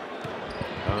basketball.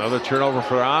 Another turnover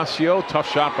for Osseo. Tough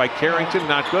shot by Carrington,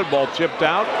 not good. Ball chipped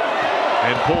out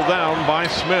and pulled down by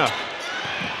Smith.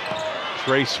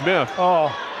 Trey Smith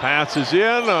passes in.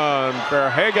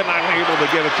 Arheaga not able to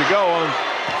get it to go. And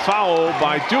foul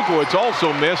by Dukowitz,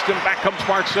 also missed, and back comes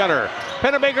Park Center.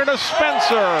 Pennebaker to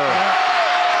Spencer.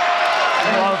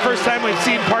 Well, the first time we've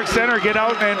seen Park Center get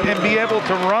out and be able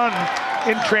to run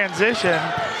in transition.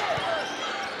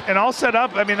 And all set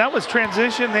up. I mean, that was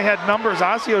transition. They had numbers,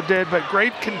 Osseo did, but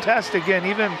great contest again,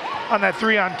 even on that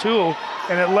 3-on-2,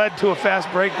 and it led to a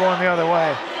fast break going the other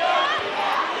way.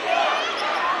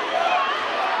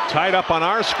 Tied up on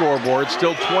our scoreboard,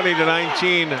 still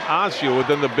 20-19 Osseo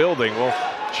within the building. We'll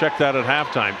check that at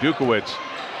halftime. Dukowitz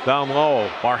down low.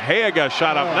 Arheaga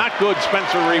shot up, not good.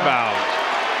 Spencer rebounds.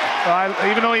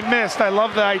 Even though he missed, I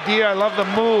love the idea, I love the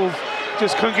move,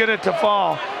 just couldn't get it to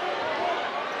fall.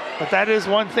 But that is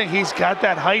one thing, he's got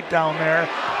that height down there.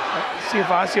 Let's see if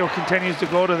Osseo continues to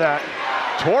go to that.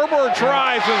 Torber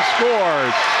tries and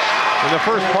scores. And the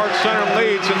first Park Center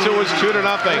lead since it was 2-0.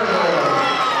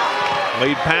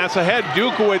 Lead pass ahead,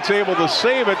 Dukowitz able to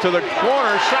save it to the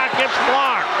corner, shot gets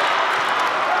blocked.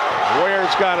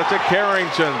 Ware's got it to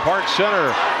Carrington. Park Center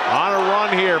on a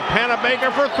run here.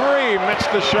 Pennebaker for three, missed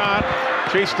the shot.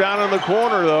 Chased down in the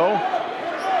corner though.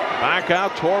 Back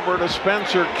out, Torber to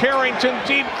Spencer. Carrington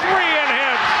deep three and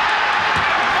hits.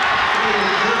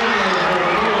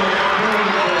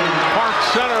 Park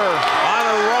Center on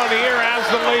a run here has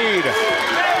the lead.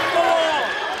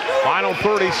 Final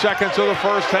 30 seconds of the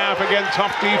first half. Again,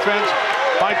 tough defense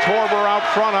by Torber out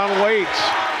front on Waits.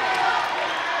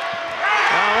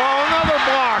 Now another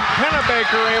block.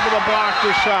 Pennebaker able to block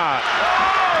the shot.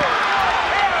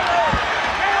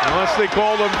 Unless they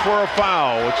called him for a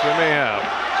foul, which they may have.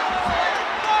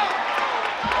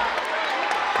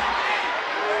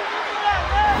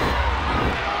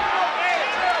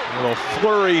 A little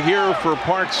flurry here for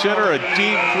Park Center. A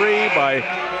deep three by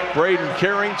Braden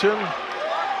Carrington.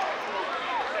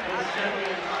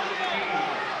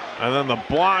 And then the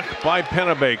block by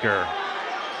Pennebaker.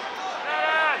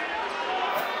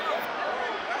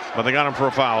 But they got him for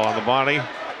a foul on the body.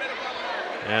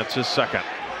 That's his second.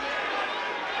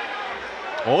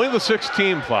 Only the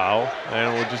 6th-team foul,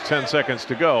 and with just 10 seconds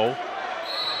to go.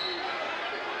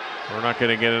 We're not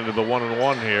going to get into the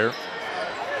 1-on-1 here.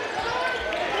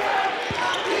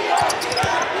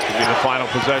 Be the final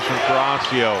possession for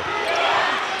Osseo.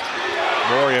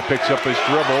 Memoria picks up his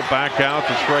dribble, back out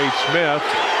to Trey Smith.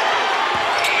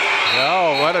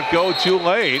 Oh, let it go too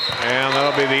late, and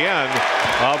that'll be the end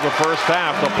of the first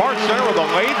half. The Park Center with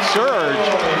a late surge,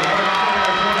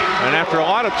 and after a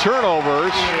lot of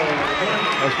turnovers,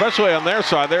 especially on their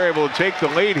side, they're able to take the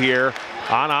lead here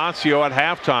on Osseo at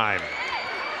halftime.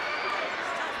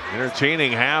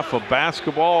 Entertaining half of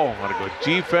basketball, a lot of good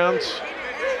defense,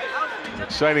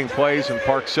 exciting plays, and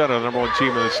Park Center, the #1 team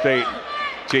in the state,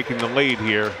 taking the lead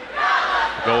here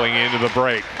going into the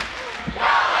break.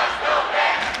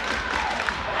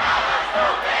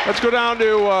 Let's go down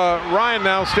to Ryan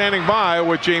now, standing by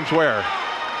with James Ware.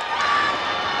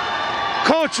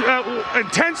 Coach,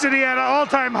 intensity at an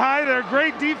all-time high there.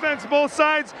 Great defense both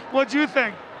sides. What'd you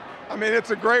think? I mean, it's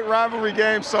a great rivalry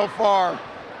game so far.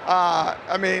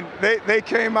 I mean, they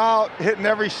came out hitting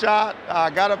every shot,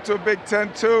 got up to a big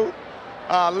 10-2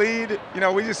 lead. You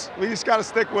know, we just got to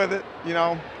stick with it. You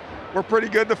know, we're pretty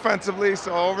good defensively,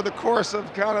 so over the course of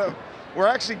we're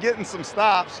actually getting some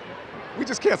stops. We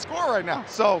just can't score right now.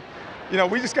 So, you know,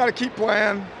 we just got to keep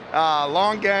playing.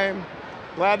 Long game.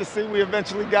 Glad to see we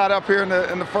eventually got up here in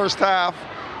the first half.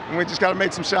 And we just got to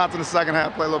make some shots in the second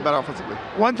half, play a little better offensively.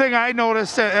 One thing I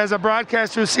noticed as a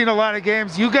broadcaster who's seen a lot of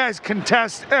games, you guys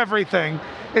contest everything.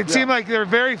 It seemed like there are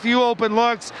very few open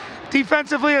looks.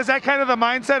 Defensively, is that kind of the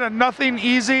mindset of nothing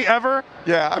easy ever?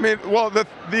 Yeah, I mean, well,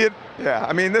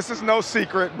 I mean, this is no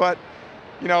secret, but,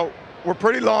 you know, we're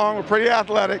pretty long, we're pretty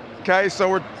athletic, okay? So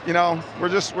we're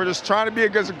just trying to be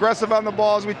as aggressive on the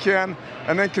ball as we can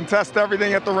and then contest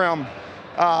everything at the rim.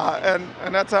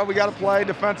 And that's how we got to play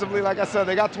defensively. Like I said,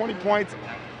 they got 20 points.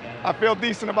 I feel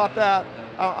decent about that.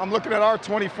 I'm looking at our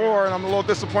 24, and I'm a little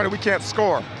disappointed we can't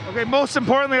score. Okay, most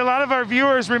importantly, a lot of our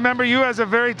viewers remember you as a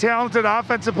very talented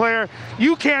offensive player.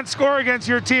 You can't score against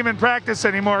your team in practice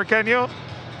anymore, can you?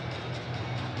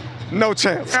 No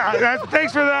chance.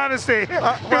 Thanks for the honesty.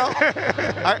 Well,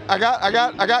 I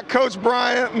got Coach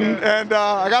Bryant and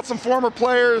I got some former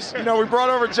players. You know, we brought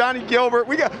over Johnny Gilbert.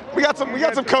 We got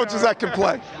some coaches that can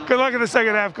play. Good luck in the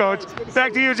second half, Coach.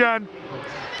 Back to you, John.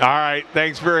 All right,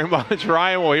 thanks very much,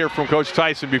 Ryan. We'll hear from Coach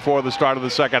Tyson before the start of the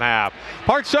second half.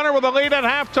 Park Center with a lead at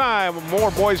halftime.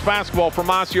 More boys basketball from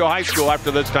Osseo High School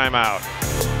after this timeout.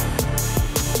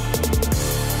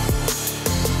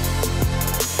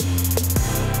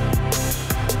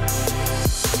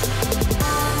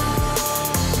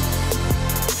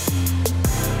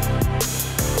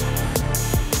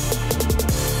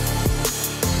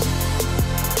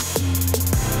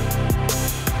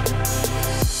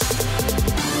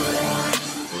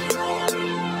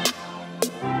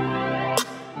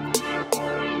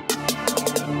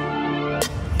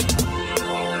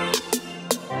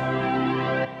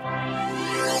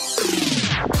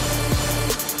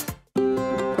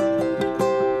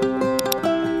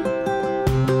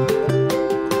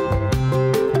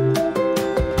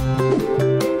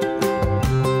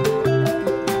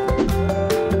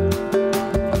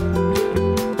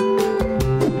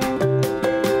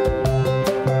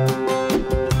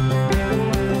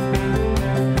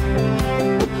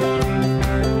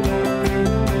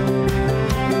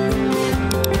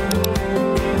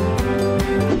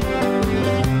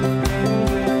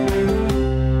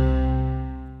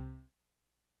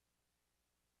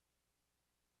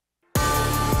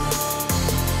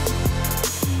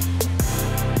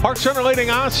 Park Center leading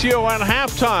Osseo at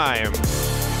halftime.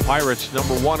 Pirates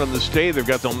 #1 in the state. They've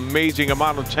got an amazing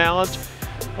amount of talent.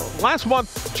 Last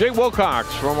month, Jay Wilcox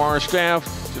from our staff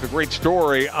did a great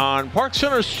story on Park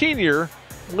Center senior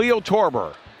Leo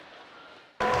Torber.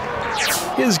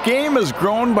 His game has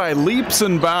grown by leaps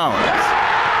and bounds.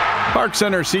 Park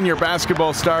Center senior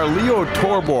basketball star Leo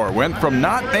Torber went from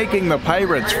not making the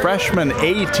Pirates' freshman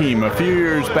A team a few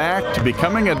years back to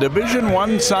becoming a Division I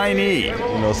signee.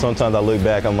 You know, sometimes I look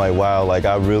back, I'm like, wow, like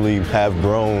I really have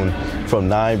grown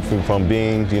from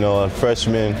being, you know, a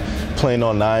freshman playing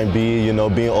on 9B, you know,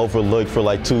 being overlooked for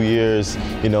like 2 years.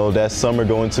 You know, that summer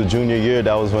going to junior year,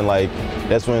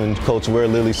 that's when Coach Ware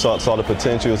literally saw the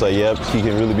potential. It was like, yep, he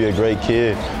can really be a great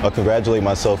kid. I congratulate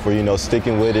myself for, you know,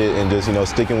 sticking with it and just, you know,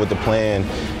 sticking with the plan.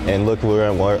 And look where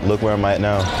I'm at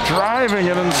now. Driving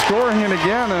it and scoring it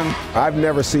again. And I've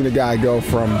never seen a guy go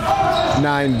from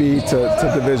 9B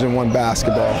to Division I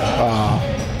basketball.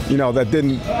 You know, that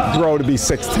didn't grow to be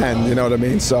 6'10", you know what I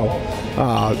mean? So,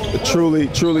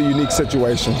 truly unique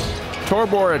situation.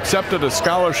 Torber accepted a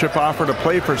scholarship offer to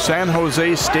play for San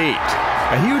Jose State.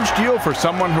 A huge deal for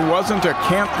someone who wasn't a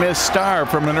can't-miss star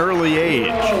from an early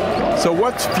age. So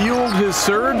what's fueled his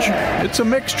surge? It's a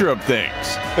mixture of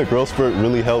things. The growth spurt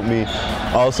really helped me.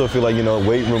 I also feel like,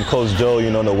 weight room, Coach Joe,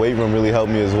 the weight room really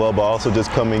helped me as well, but also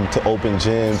just coming to open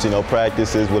gyms,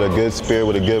 practices with a good spirit,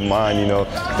 with a good mind,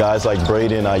 guys like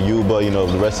Braden, Ayuba,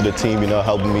 the rest of the team,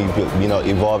 helping me,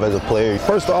 evolve as a player.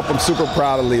 First off, I'm super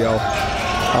proud of Leo.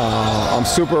 I'm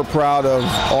super proud of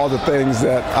all the things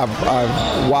that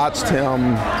I've watched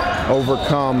him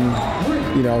overcome,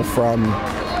 from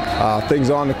things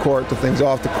on the court to things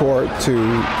off the court to,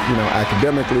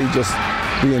 academically, just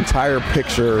the entire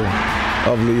picture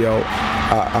of Leo.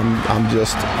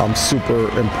 I'm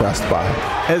super impressed by.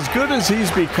 As good as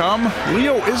he's become,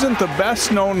 Leo isn't the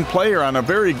best known player on a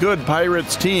very good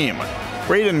Pirates team.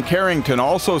 Braden Carrington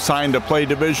also signed to play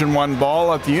Division I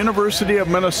ball at the University of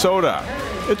Minnesota.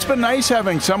 It's been nice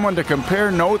having someone to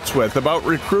compare notes with about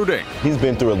recruiting. He's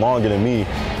been through it longer than me.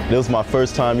 It was my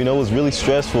first time, it was really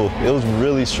stressful. It was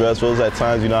really stressful. It was at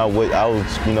times, I was,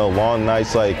 long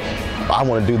nights like, I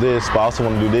want to do this, but I also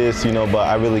want to do this, but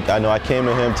I know I came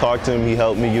to him, talked to him, he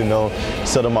helped me,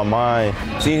 settle my mind.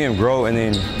 Seeing him grow, and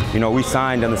then, we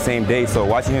signed on the same day, so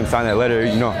watching him sign that letter,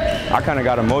 I kind of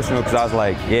got emotional because I was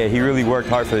like, yeah, he really worked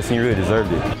hard for this and he really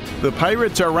deserved it. The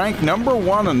Pirates are ranked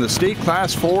 #1 in the state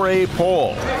Class 4A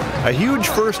poll. A huge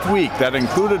first week that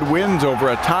included wins over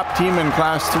a top team in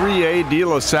Class 3A, De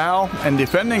La Salle, and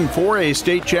defending 4A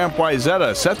state champ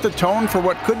Wayzata set the tone for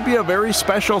what could be a very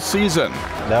special season.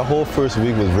 That whole first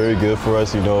week was very good for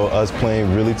us, us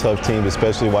playing really tough teams,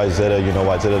 especially Wayzata,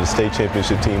 Wayzata, the state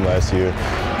championship team last year.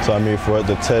 So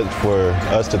for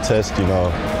us to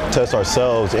test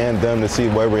ourselves and them to see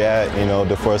where we're at,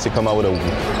 for us to come out with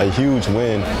a huge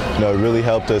win, it really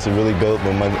helped us. It really built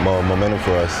momentum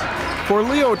for us. For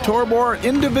Leo Torbor,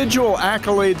 individual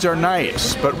accolades are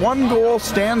nice, but one goal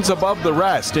stands above the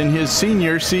rest in his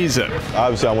senior season.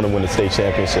 Obviously, I want to win the state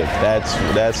championship.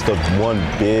 That's the one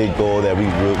big goal that we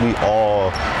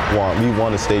all want. We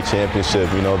want a state championship.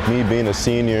 Me being a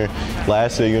senior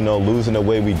last year, losing the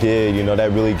way we did,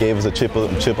 that really gave us a chip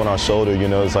on our shoulder.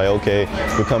 It's like, okay,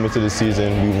 we're coming to the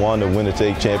season. We want to win the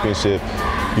state championship.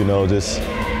 Just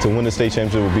to win the state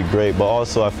championship would be great, but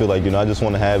also I feel like, I just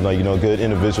want to have, good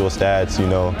individual stats,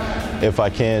 if I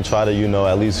can try to,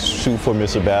 at least shoot for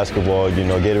Mr. Basketball,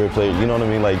 Gatorade player, you know what I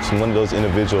mean, like one of those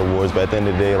individual awards, but at the end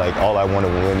of the day, like all I want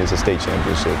to win is a state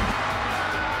championship.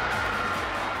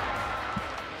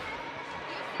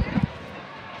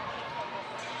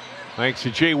 Thanks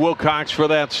to Jay Wilcox for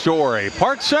that story.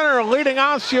 Park Center leading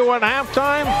Osseo at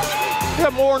halftime. We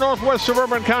have more Northwest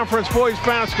Suburban Conference boys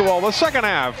basketball. The second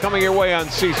half coming your way on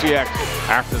CCX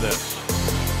after this.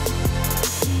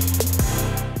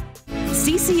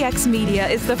 CCX Media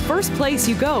is the first place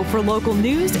you go for local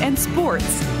news and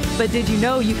sports. But did you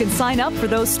know you can sign up for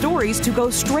those stories to go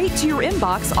straight to your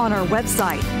inbox on our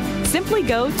website? Simply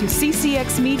go to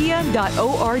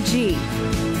ccxmedia.org.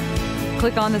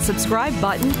 Click on the subscribe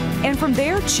button, and from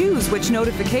there choose which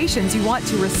notifications you want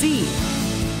to receive.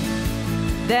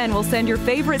 Then we'll send your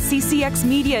favorite CCX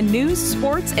Media news,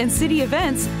 sports, and city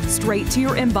events straight to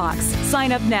your inbox.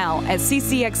 Sign up now at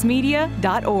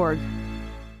ccxmedia.org.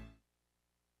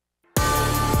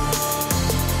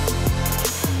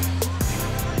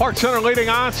 Park Center leading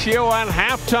Osseo at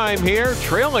halftime here,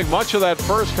 trailing much of that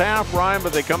first half, Ryan,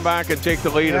 but they come back and take the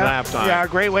lead at halftime. Yeah,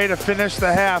 great way to finish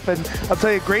the half. And I'll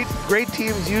tell you, great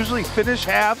teams usually finish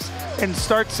halves and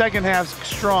start second halves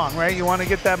strong, right? You want to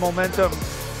get that momentum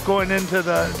going into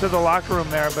the locker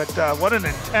room there. But what an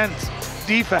intense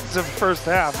defensive first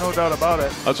half, no doubt about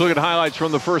it. Let's look at highlights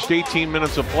from the first 18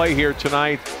 minutes of play here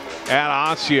tonight at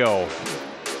Osseo.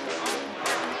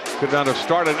 Could not have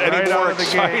started any more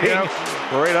exciting.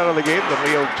 Right out of the gate, the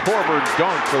Leo Torbor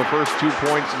dunk for the first 2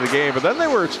 points in the game. But then they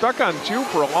were stuck on two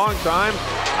for a long time.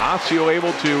 Osseo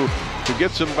able to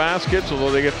get some baskets, although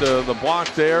they get the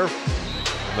block there.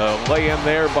 The lay in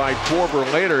there by Torbor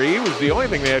later. He was the only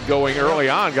thing they had going early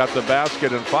on, got the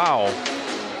basket and foul.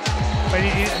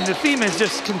 And the theme is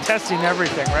just contesting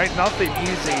everything, right? Nothing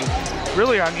easy,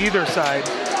 really, on either side.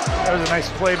 That was a nice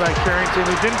play by Carrington,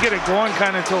 who didn't get it going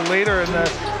kind of until later in the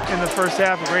first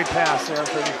half. A great pass there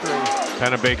for the three.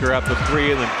 Pennebaker at the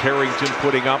three, and then Carrington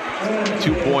putting up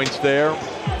 2 points there.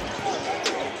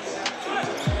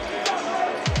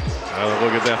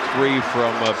 Look at that three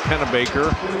from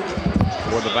Pennebaker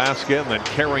for the basket, and then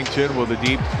Carrington with a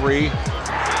deep three.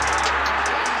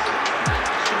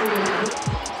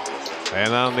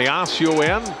 And on the Osseo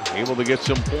end, able to get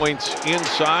some points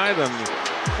inside, and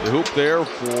the hoop there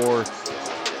for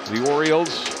the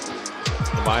Orioles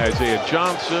by Isaiah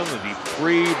Johnson, the deep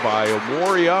three by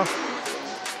Omoria.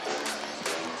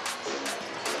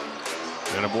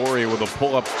 And Omoria with a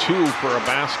pull-up 2 for a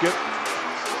basket.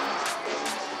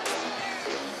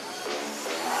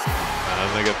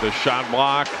 And they get the shot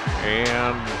block,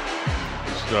 and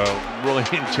just a really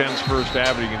intense first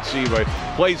half. You can see by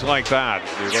plays like that.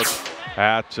 You look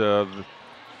at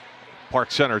Park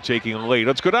Center taking the lead.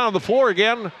 Let's go down to the floor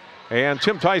again. And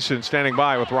Tim Tyson standing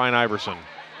by with Ryan Iverson.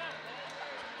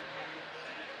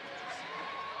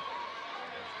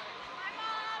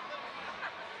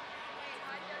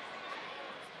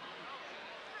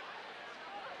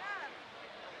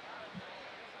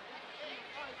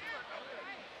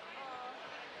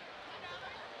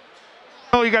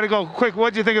 Oh, you got to go quick.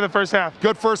 What do you think of the first half?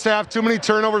 Good first half. Too many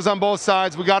turnovers on both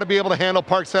sides. We got to be able to handle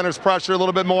Park Center's pressure a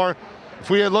little bit more. If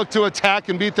we look to attack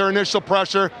and beat their initial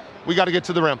pressure, we got to get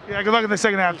to the rim. Yeah, good luck in the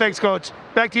second half. Thanks, Coach.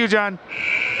 Back to you, John.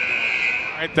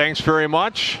 All right, thanks very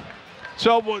much.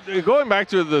 So going back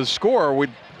to the score,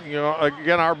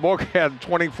 again, our book had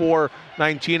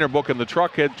 24-19. Our book in the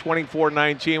truck had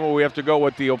 24-19. Well, we have to go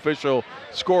with the official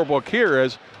scorebook here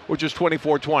which is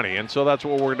 24-20. And so that's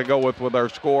what we're going to go with our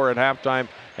score at halftime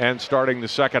and starting the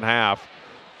second half.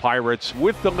 Pirates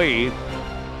with the lead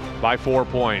by 4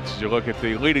 points. As you look at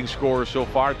the leading scorers so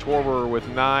far, Torber with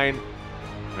 9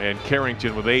 and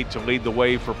Carrington with 8 to lead the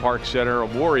way for Park Center.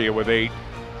 Omoria with 8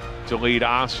 to lead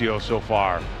Osseo so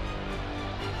far.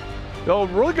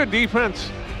 Really good defense,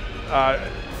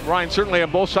 Ryan, certainly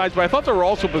on both sides, but I thought there were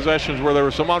also possessions where there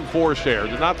were some unforced errors.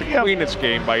 Not the cleanest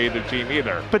game by either team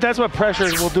either. But that's what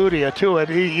pressure will do to you, too.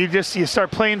 You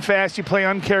start playing fast, you play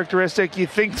uncharacteristic, you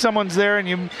think someone's there,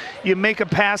 and you make a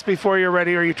pass before you're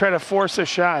ready, or you try to force a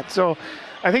shot. So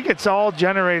I think it's all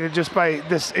generated just by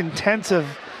this intensive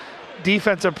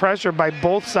defensive pressure by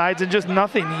both sides and just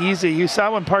nothing easy. You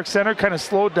saw when Park Center kind of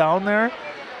slowed down there,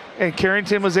 and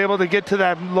Carrington was able to get to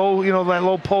that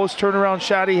low post turnaround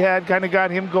shot he had, kind of got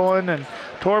him going, and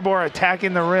Torbor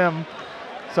attacking the rim.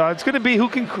 So it's going to be who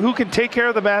can take care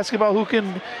of the basketball, who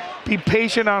can be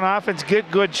patient on offense, get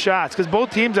good shots, because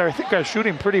both teams I think are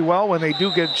shooting pretty well when they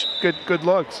do get good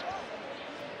looks.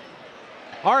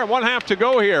 All right, 1 half to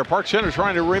go here. Park Center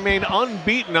trying to remain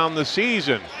unbeaten on the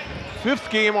season.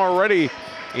 5th game already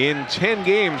in 10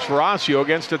 games for Osseo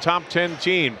against a top 10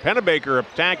 team. Pennebaker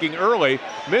attacking early,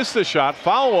 missed the shot.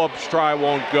 Follow-up try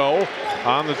won't go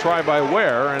on the try by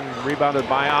Ware, and rebounded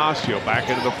by Osseo back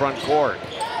into the front court.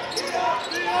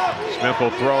 Smith will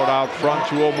throw it out front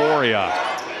to Omoria.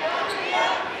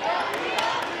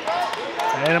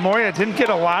 And Omoria didn't get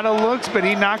a lot of looks, but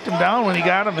he knocked him down when he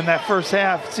got him in that first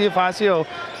half. See if Osseo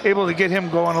able to get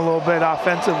him going a little bit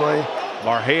offensively.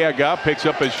 Marheaga picks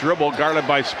up his dribble, guarded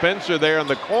by Spencer there in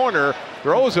the corner,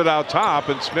 throws it out top,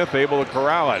 and Smith able to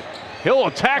corral it. He'll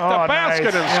attack the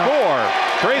basket and score.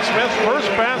 Trey Smith's first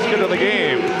basket of the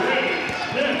game.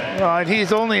 Well, and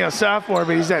he's only a sophomore,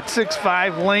 but he's that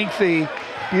 6'5", lengthy,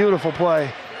 beautiful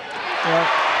play.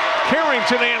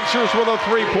 Carrington answers with a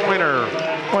three-pointer.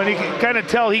 Well, you can kind of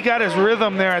tell he got his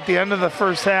rhythm there at the end of the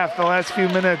first half, the last few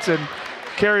minutes, and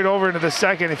carried over into the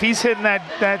second. If he's hitting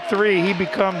that three, he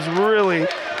becomes really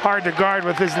hard to guard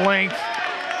with his length,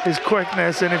 his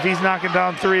quickness, and if he's knocking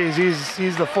down threes,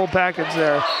 he's the full package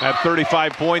there. At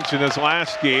 35 points in his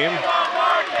last game.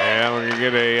 And we're going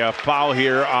to get a foul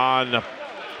here on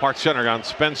Park Center on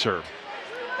Spencer.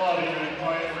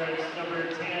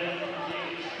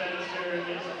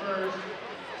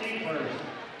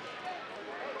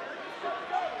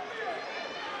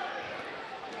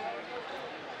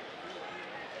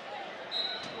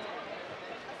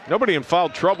 Nobody in foul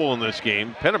trouble in this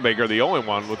game. Pennebaker the only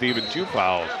one with even 2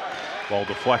 fouls. Ball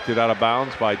deflected out of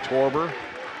bounds by Torber.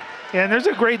 Yeah, and there's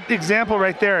a great example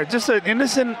right there. Just an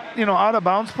innocent, out of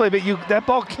bounds play, but that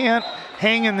ball can't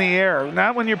hang in the air.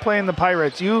 Not when you're playing the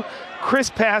Pirates. You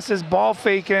crisp passes, ball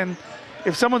faking.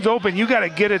 If someone's open, you got to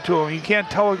get it to them. You can't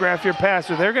telegraph your pass,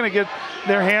 or they're going to get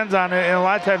their hands on it, and a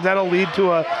lot of times that'll lead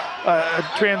to a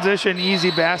transition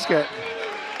easy basket.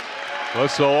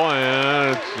 Whistle,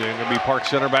 and it's going to be Park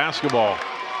Center basketball.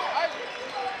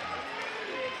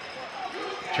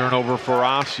 Turnover for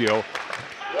Osseo.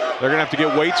 They're going to have to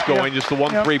get Waits going. Just the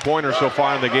one three-pointer so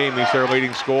far in the game. He's their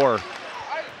leading scorer.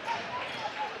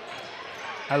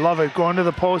 I love it. Going to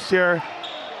the post here.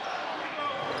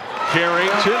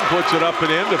 Carrington puts it up and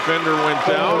in. Defender went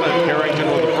down, and Carrington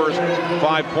with the first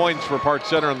 5 points for Park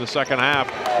Center in the second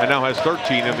half, and now has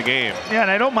 13 in the game. Yeah,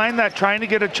 and I don't mind that trying to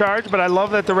get a charge, but I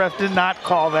love that the ref did not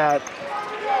call that.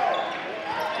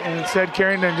 And instead,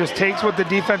 Carrington just takes what the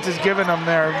defense is giving him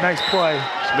there. Nice play.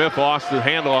 Smith lost the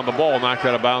handle on the ball, knocked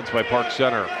out of bounds by Park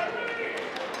Center.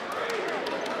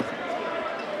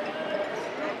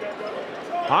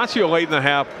 Osseo late in the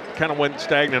half kind of went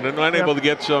stagnant and unable to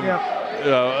get some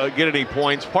get any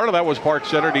points. Part of that was Park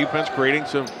Center defense creating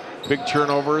some big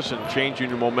turnovers and changing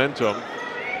the momentum.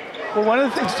 Well, one of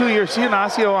the things, too, you're seeing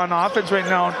Osseo on offense right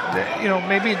now,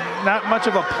 maybe not much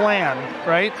of a plan,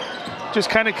 right? Just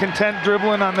kind of content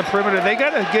dribbling on the perimeter. They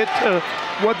got to get to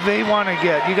what they want to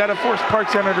get. You got to force Park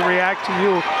Center to react to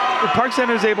you. If Park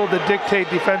Center is able to dictate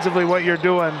defensively what you're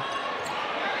doing,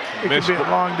 it could be a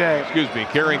long day. Excuse me,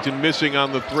 Carrington missing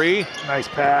on the 3. Nice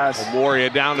pass. Memoria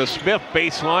down to Smith,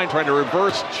 baseline, trying to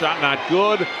reverse, shot not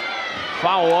good.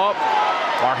 Foul up.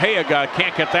 Arhea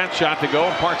can't get that shot to go,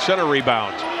 and Park Center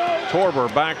rebounds.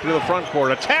 Torber back to the front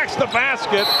court, attacks the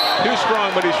basket. Too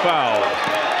strong, but he's fouled.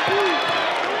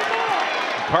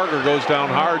 Carter goes down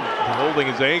hard, holding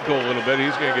his ankle a little bit.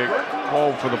 He's going to get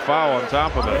called for the foul on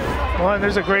top of it. Well, and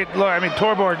there's a great look. I mean,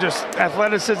 Torber, just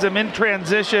athleticism in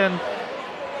transition,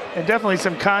 and definitely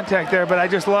some contact there, but I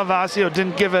just love Osseo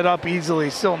didn't give it up easily.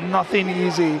 Still nothing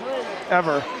easy,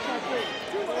 ever.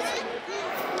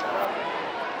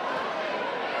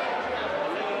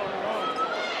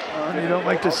 You don't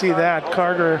like to see that.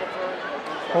 Carter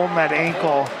holding that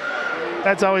ankle.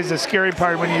 That's always the scary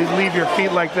part when you leave your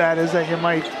feet like that, is that you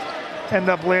might end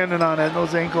up landing on it.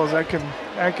 Those ankles, that can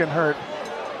hurt.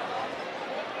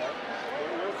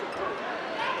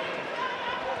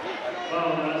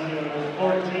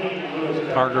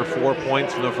 Carter 4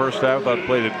 points in the first half. Thought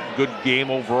played a good game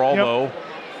overall, though.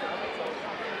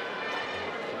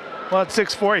 Well, at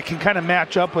 6'4", he can kind of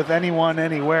match up with anyone,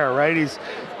 anywhere, right? He's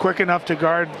quick enough to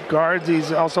guard guards.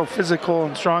 He's also physical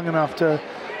and strong enough to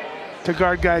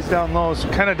guard guys down low. So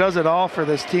kind of does it all for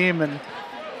this team. And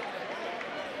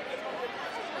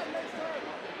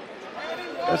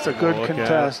that's a good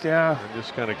contest, yeah. It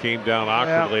just kind of came down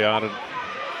awkwardly on it.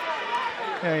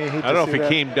 Yeah, you hate I don't know if he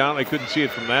came down. I couldn't see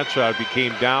it from that shot. If he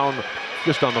came down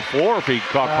just on the floor, if he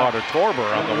caught a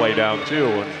Torber on the way down too,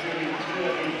 and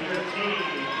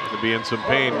to be in some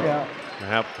pain,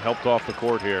 helped off the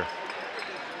court here.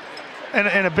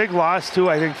 And a big loss too,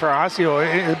 I think, for Osseo,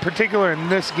 in particular in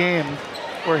this game,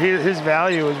 where his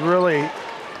value is really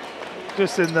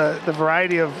just in the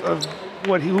variety of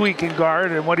who he can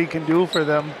guard and what he can do for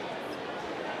them.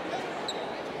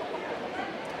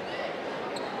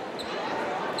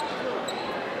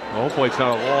 Well, hopefully it's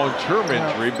not a long-term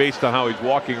injury. Based on how he's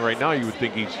walking right now, you would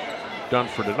think he's done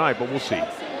for tonight, but we'll see.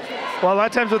 Well, a lot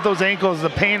of times with those ankles, the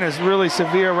pain is really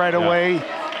severe right away.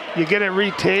 You get it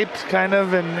retaped, kind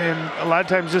of, and a lot of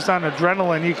times just on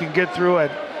adrenaline, you can get through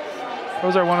it.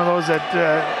 Those are one of those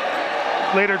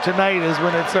that later tonight is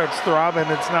when it starts throbbing.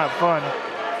 It's not fun.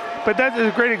 But that's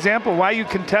a great example why you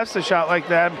contest a shot like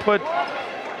that and put,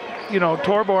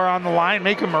 Torber on the line,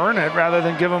 make him earn it rather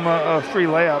than give him a free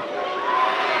layup.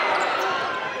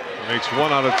 Makes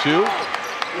 1 out of 2.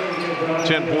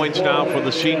 10 points now for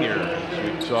the senior.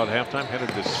 As we saw at halftime, headed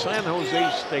to San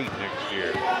Jose State next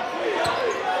year.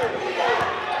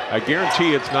 I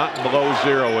guarantee it's not below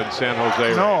 0 in San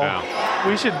Jose right now.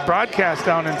 We should broadcast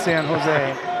down in San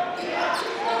Jose.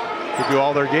 Could do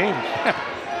all their games.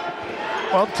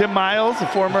 Well, Tim Miles, the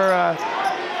former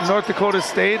North Dakota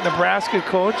State, Nebraska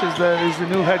coach, is the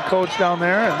new head coach down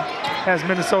there and has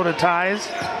Minnesota ties.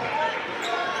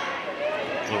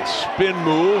 Little spin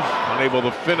move, unable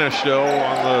to finish though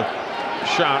on the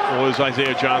shot was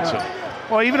Isaiah Johnson.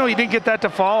 Well, even though he didn't get that to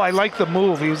fall, I like the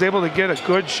move. He was able to get a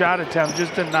good shot attempt,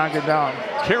 just didn't knock it down.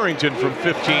 Carrington from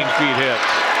 15 feet hits.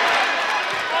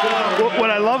 What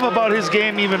I love about his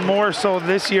game even more so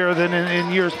this year than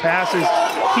in years past is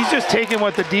he's just taking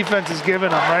what the defense is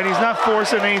giving him, right? He's not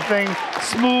forcing anything.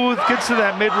 Smooth, gets to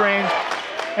that mid-range.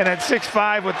 And at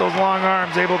 6'5" with those long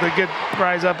arms, able to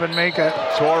rise up and make it.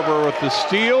 Torber with the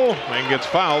steal and gets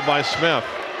fouled by Smith.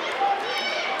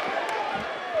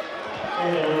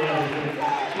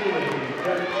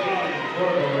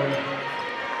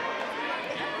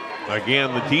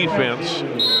 Again, the defense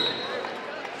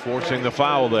forcing the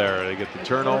foul there. They get the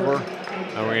turnover,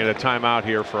 and we're going to timeout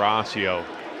here for Osseo.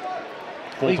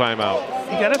 Full timeout.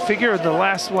 You got to figure the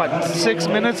last, 6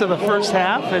 minutes of the first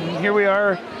half, and here we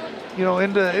are,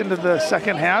 into the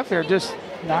second half. There's just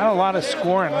not a lot of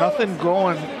scoring, nothing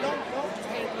going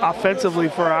offensively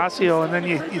for Osseo, and then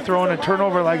you throw in a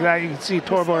turnover like that, you can see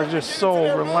Torber is just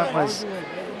so relentless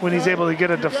when he's able to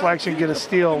get a deflection, get a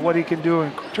steal, what he can do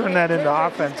and turn that into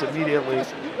offense immediately.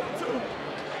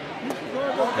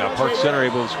 Now Park Center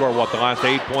able to score, the last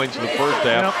 8 points in the first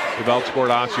half. They've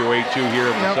outscored Osseo 8-2 here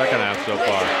in the second half so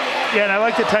far. Yeah, and I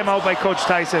like the timeout by Coach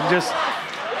Tyson. Just,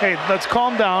 hey, let's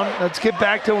calm down. Let's get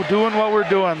back to doing what we're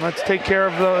doing. Let's take care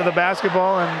of the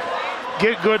basketball and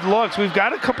get good looks. We've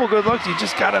got a couple good looks. You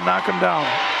just got to knock them down.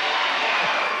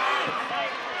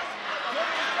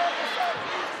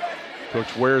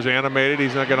 Coach Ware's animated.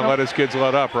 He's not going to let his kids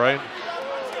let up, right?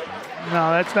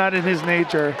 No, that's not in his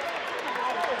nature.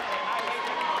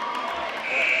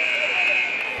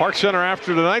 Park Center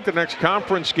after tonight, the next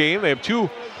conference game. They have 2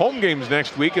 home games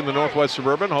next week in the Northwest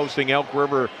Suburban, hosting Elk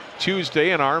River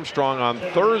Tuesday and Armstrong on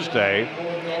Thursday.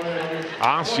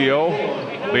 Osseo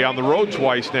will be on the road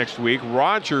twice next week.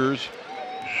 Rogers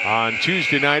on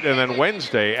Tuesday night and then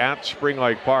Wednesday at Spring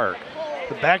Lake Park.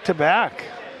 The back-to-back.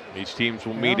 These teams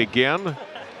will meet again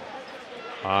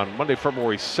on Monday,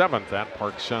 February 7th at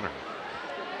Park Center.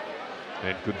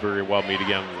 And could very well meet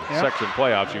again in the section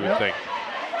playoffs, you would think.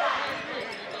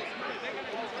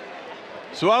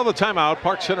 So out of the timeout,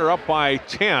 Park Center up by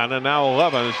 10 and now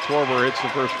 11 as Torber hits the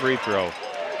first free throw.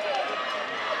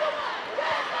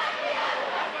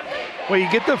 Well, you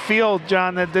get the feel,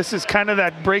 John, that this is kind of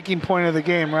that breaking point of the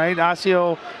game, right?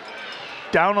 Osseo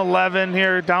down 11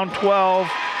 here, down 12.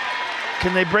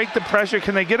 Can they break the pressure?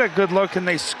 Can they get a good look? Can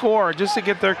they score just to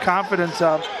get their confidence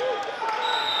up?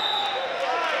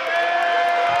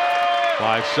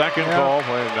 5-second call.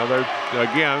 Another,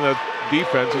 again, the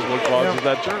defense is what causes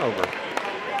that turnover.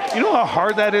 You know how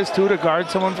hard that is, too, to guard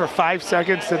someone for 5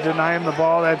 seconds to deny him the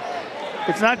ball? That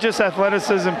it's not just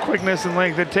athleticism, quickness, and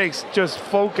length. It takes just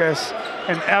focus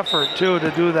and effort, too,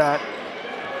 to do that.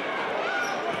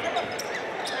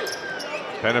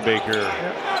 Pennebaker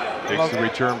takes the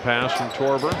return pass from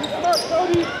Torber.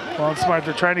 Well, it's smart.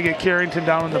 They're trying to get Carrington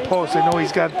down in the post. They know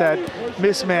he's got that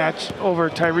mismatch over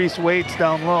Tyrese Waits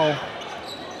down low.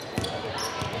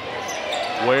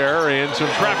 Ware in some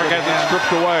traffic has it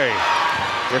stripped away.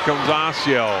 Here comes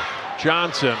Osseo.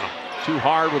 Johnson too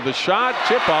hard with the shot.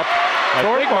 Chip up. I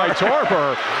think by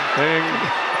Torber. And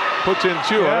puts in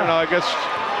 2. I don't know. I guess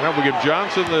I don't know if we give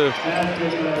Johnson the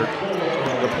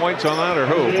points on that or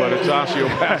who, but it's Osseo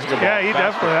basketball. Yeah, he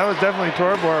definitely. That was definitely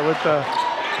Torber with the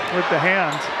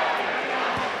hands.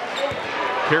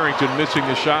 Carrington missing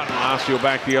the shot and Osseo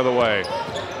back the other way.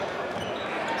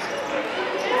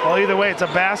 Well, either way, it's a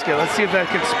basket. Let's see if that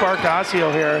can spark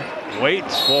Osseo here.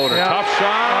 Waits, floater, tough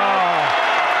shot.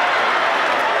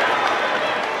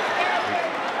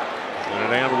 Is it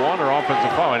an and one or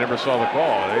offensive foul? I never saw the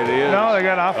call. It is. No, they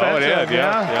got offensive. Oh, it is,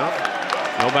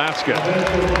 yeah. No basket.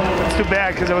 It's too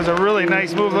bad because it was a really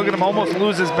nice move. Look at him almost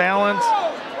lose his balance.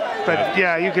 But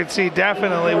yeah, you could see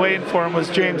definitely waiting for him was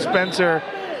James Spencer.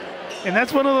 And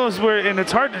that's one of those where, and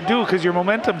it's hard to do because your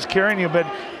momentum's carrying you, but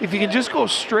if you can just go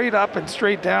straight up and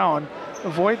straight down,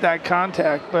 avoid that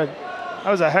contact. But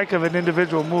that was a heck of an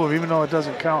individual move, even though it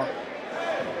doesn't count.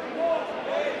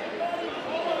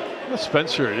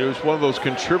 Spencer, it was one of those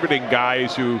contributing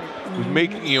guys who was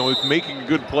making, making a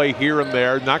good play here and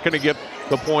there. Not going to get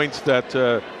the points that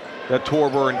that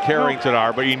Torber and Carrington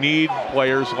are, but you need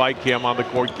players like him on the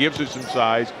court. Gives you some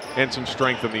size and some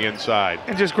strength on the inside.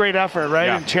 And just great effort, right?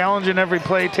 Yeah. And challenging every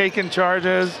play, taking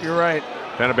charges. You're right.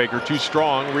 Pennebaker too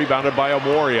strong, rebounded by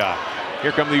Amoria.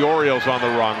 Here come the Orioles on the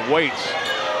run. Waits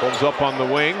pulls up on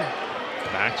the wing.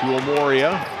 Back to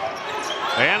Amoria.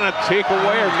 And a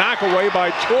takeaway or knock away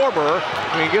by Torber.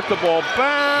 And he gets the ball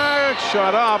back,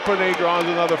 shut up, and he draws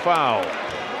another foul.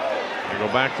 They go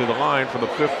back to the line for the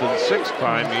 5th and 6th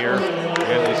time here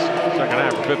in the second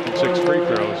half. 5th and 6th free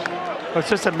throws. Well, it's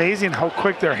just amazing how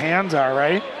quick their hands are,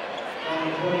 right?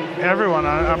 Everyone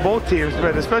on both teams,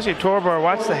 but especially Torber.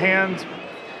 Watch the hands.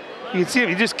 You can see it.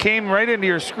 He just came right into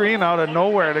your screen out of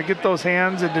nowhere to get those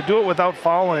hands and to do it without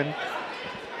fouling.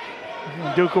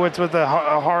 Dukowitz with a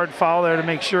hard foul there to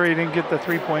make sure he didn't get the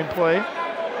three-point play.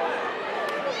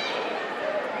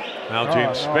 Now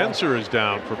James Spencer is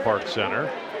down for Park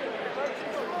Center.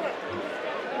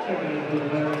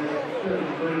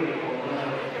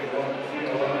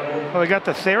 Well, they got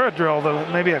the Theradrill, though,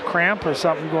 maybe a cramp or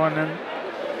something going in.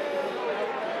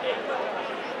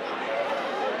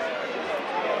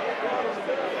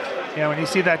 Yeah, when you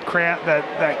see that cramp,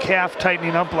 that calf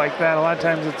tightening up like that, a lot of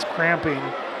times it's cramping.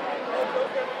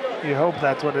 You hope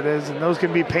that's what it is, and those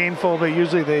can be painful, but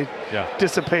usually they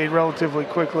dissipate relatively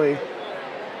quickly.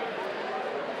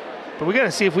 But we got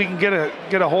to see if we can get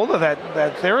a hold of that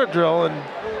Theradrill and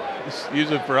just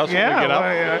use it for us when we get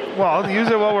up. Well, use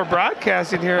it while we're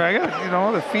broadcasting here. I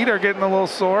got, the feet are getting a little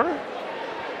sore.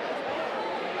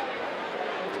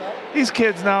 These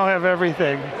kids now have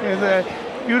everything. And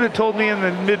you'd have told me in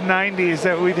the mid-90s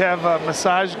that we'd have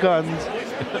massage guns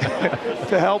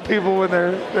to help people when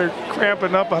they're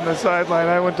cramping up on the sideline.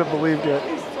 I wouldn't have believed it.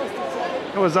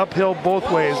 It was uphill both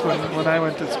ways when I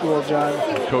went to school, John.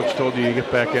 Coach told you to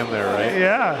get back in there, right?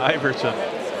 Yeah. Iverson,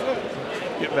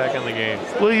 get back in the game.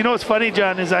 Well, what's funny,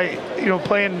 John, is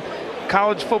playing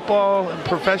college football and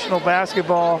professional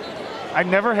basketball, I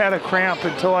never had a cramp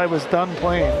until I was done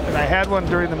playing, and I had one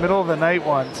during the middle of the night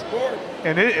once.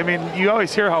 And I mean, you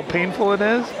always hear how painful it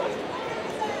is.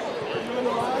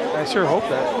 I sure hope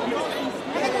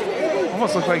that.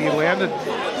 Almost looked like he landed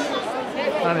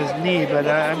on his knee, but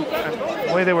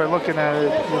the way they were looking at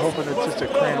it, you're hoping it's just a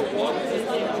cramp.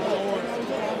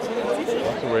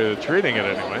 That's the way they're treating it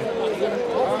anyway.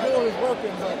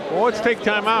 Well, let's take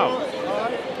time out.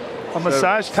 A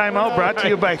massage timeout brought to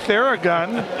you by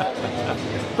Theragun.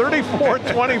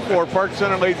 34-24, Park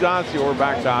Center leads Osseo. We're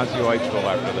back to Osseo High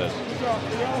after this.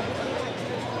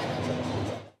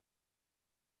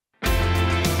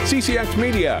 CCX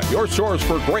Media, your source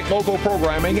for great local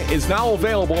programming, is now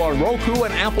available on Roku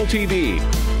and Apple TV.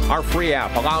 Our free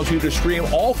app allows you to stream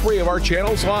all 3 of our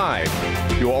channels live.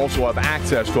 You'll also have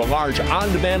access to a large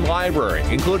on-demand library,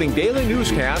 including daily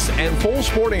newscasts and full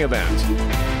sporting events.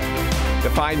 To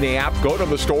find the app, go to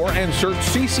the store and search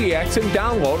CCX and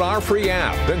download our free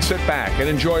app. Then sit back and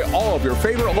enjoy all of your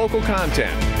favorite local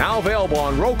content. Now available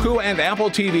on Roku and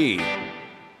Apple TV.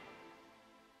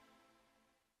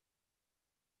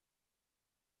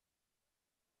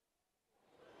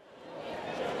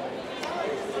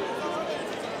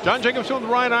 John Jacobson with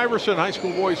Ryan Iverson, high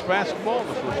school boys basketball,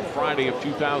 the first Friday of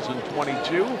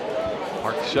 2022.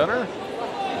 Park Center,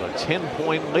 a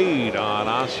 10-point lead on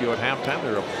Osseo at halftime.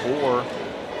 They're up 4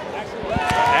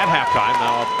 at halftime,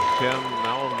 now up 10,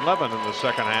 now 11 in the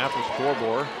second half as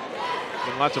Torbor.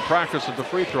 And lots of practice at the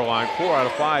free throw line, 4 out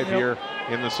of 5 here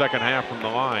in the second half from the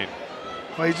line.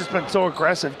 Well, he's just been so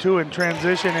aggressive, too, in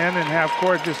transition and in half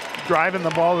court, just driving the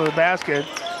ball to the basket,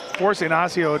 forcing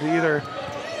Osseo to either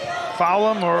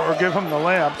foul him or give him the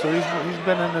layup. So he's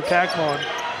been in attack mode.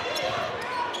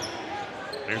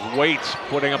 There's Waits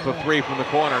putting up a 3 from the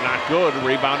corner. Not good.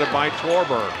 Rebounded by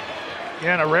Torbor.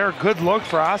 Yeah, and a rare good look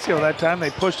for Osseo that time.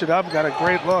 They pushed it up, got a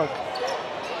great look.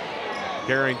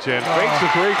 Carrington fakes the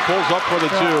 3, pulls up for the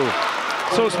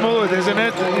 2. So smooth, isn't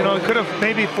it? You know, it could have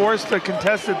maybe forced a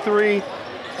contested 3.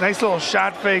 Nice little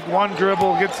shot fake, one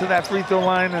dribble, gets to that free throw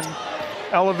line and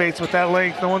elevates with that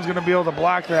length. No one's going to be able to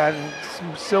block that.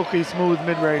 Some silky smooth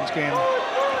mid-range game.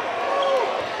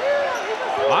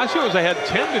 Osseo was ahead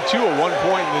 10-2 at one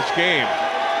point in this game.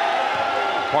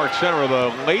 Park Center,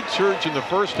 the late surge in the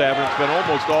first half, and it's been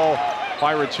almost all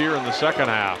Pirates here in the second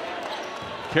half.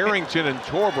 Carrington and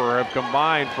Torbor have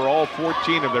combined for all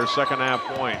 14 of their second half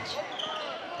points.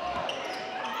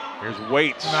 Here's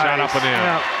Waits, nice. Shot up and in.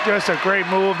 Yeah, just a great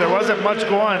move. There wasn't much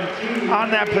going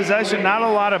on that possession, not a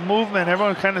lot of movement.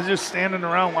 Everyone kind of just standing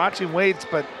around watching Waits,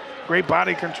 but great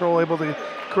body control, able to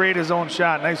create his own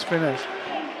shot. Nice finish.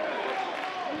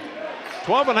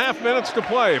 12.5 minutes to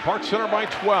play. Park Center by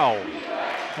 12.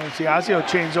 And see Osseo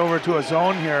change over to a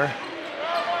zone here.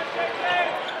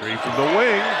 3 from the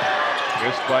wing.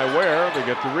 Missed by Ware. They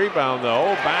get the rebound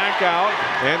though. Back out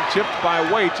and tipped by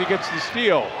Waits. He gets the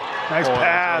steal. Nice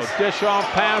pass. Dish off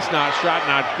pass, not shot,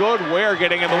 not good. Ware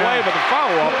getting in the way, but the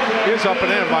follow-up is up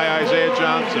and in by Isaiah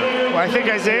Johnson. Well, I think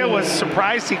Isaiah was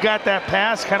surprised he got that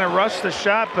pass, kind of rushed the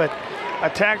shot, but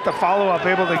attacked the follow-up,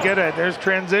 able to get it. There's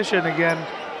transition again.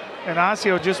 And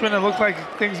Osseo, just when it looked like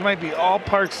things might be all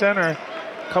Park Center,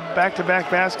 come back-to-back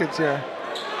baskets here.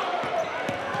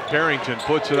 Carrington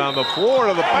puts it on the floor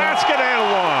to the basket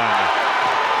and one.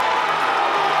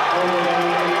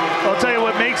 I'll tell you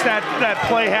what makes that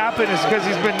play happen is because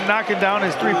he's been knocking down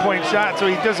his three-point shot, so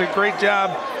he does a great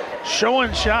job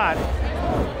showing shot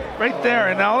right there.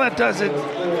 And all that does is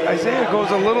Isaiah goes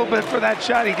a little bit for that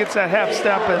shot. He gets that half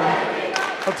step, and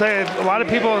I'll tell you, a lot of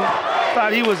people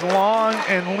thought he was long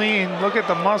and lean. Look at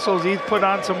the muscles. He's put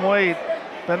on some weight.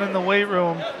 Been in the weight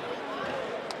room.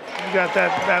 You got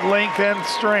that length and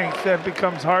strength that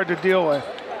becomes hard to deal with.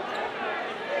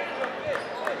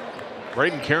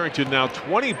 Braden Carrington now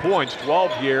 20 points,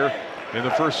 12 here in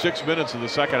the first 6 minutes of the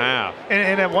second half.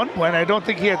 And at one point, I don't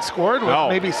think he had scored with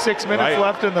maybe 6 minutes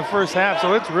left in the first half.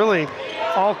 So it's really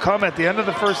all come at the end of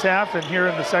the first half and here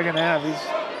in the second half.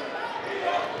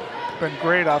 He's been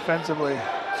great offensively.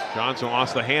 Johnson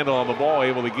lost the handle on the ball,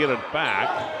 able to get it back.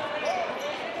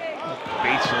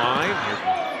 Baseline.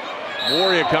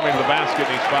 Moria coming to the basket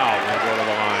and he's fouled. He'll go to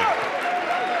the line.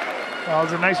 Well, it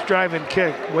was a nice drive and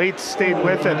kick. Waits stayed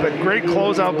with it, but great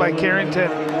closeout by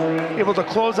Carrington. Able to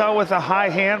close out with a high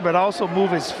hand, but also move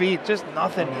his feet. Just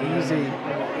nothing easy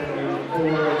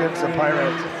against the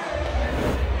Pirates.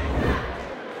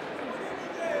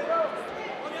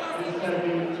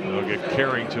 They'll get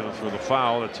Carrington for the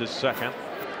foul. It's his second.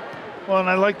 Well, and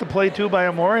I like the play too by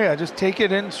Amoria. Just take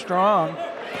it in strong.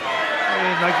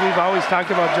 And like we've always talked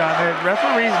about, John,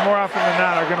 referees more often than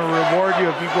not are going to reward you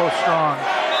if you go strong.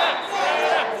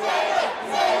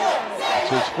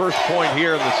 his first point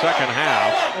here in the second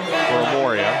half for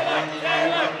Amoria.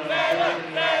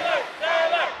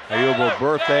 Ayubo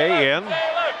birthday in.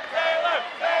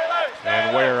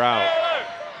 And Ware out.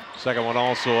 Second one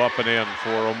also up and in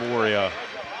for Amoria.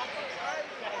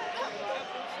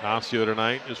 Osseo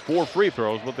tonight is 4 free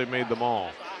throws, but they made them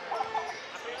all.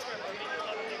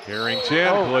 Carrington,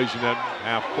 collision at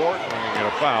half court, and you get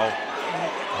a foul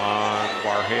on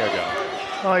Barhega.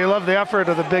 Oh, you love the effort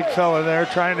of the big fella there,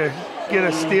 trying to get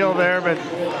a steal there, but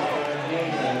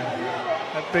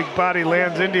that big body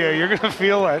lands into you. You're going to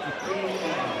feel it.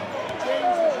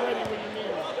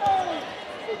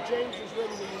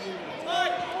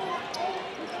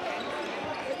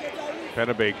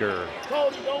 Pennebaker.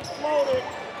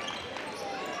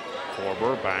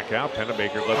 Torber back out.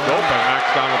 Pennebaker left open,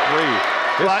 knocks down a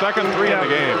 3. His second 3 in the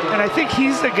game. And I think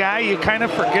he's the guy you kind of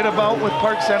forget about with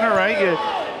Park Center, right?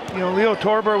 You know, Leo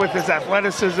Torber with his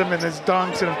athleticism and his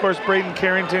dunks, and of course Braden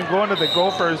Carrington going to the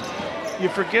Gophers. You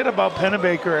forget about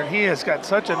Pennebaker, and he has got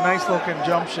such a nice looking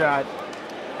jump shot.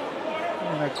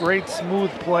 And a great smooth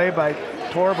play by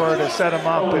Torber to set him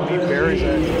up, and he buries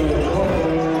it.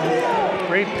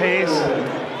 Great pace.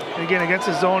 And again, against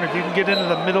the zone, if you can get into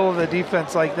the middle of the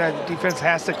defense like that, the defense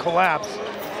has to collapse.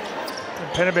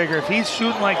 And Pennebaker, if he's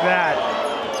shooting like that,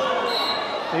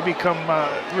 they become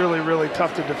really, really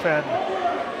tough to defend.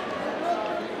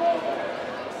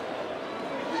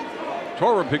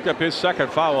 Torber picked up his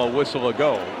second foul, a whistle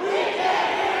ago.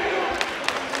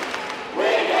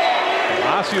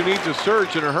 Osseo needs a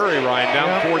surge in a hurry, Ryan,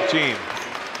 down 14.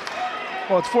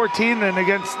 Well, it's 14, and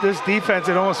against this defense,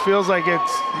 it almost feels like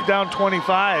it's down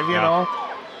 25, you know.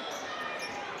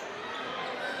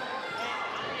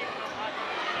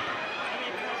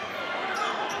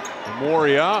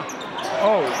 Amoria.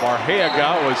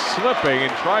 Barhega was slipping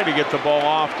and trying to get the ball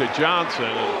off to Johnson.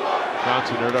 And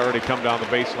Johnson had already come down the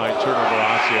baseline, turnover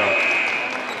Osseo.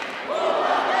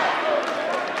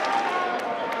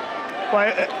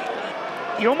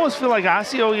 Well, you almost feel like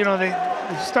Osseo, you know, they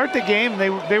start the game, they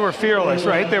were fearless,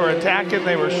 right? They were attacking,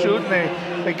 they were shooting,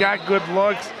 they got good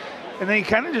looks. And then you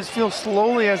kind of just feel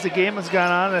slowly as the game has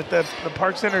gone on that the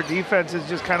Park Center defense has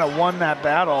just kind of won that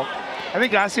battle. I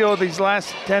think Osseo, these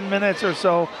last 10 minutes or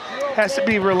so, has to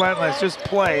be relentless. Just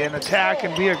play and attack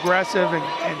and be aggressive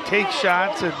and take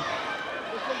shots and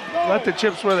let the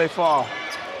chips where they fall.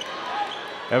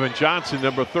 Evan Johnson,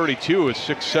 number 32, is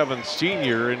 6'7"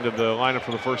 senior, into the lineup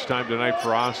for the first time tonight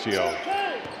for Osseo.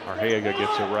 Barhega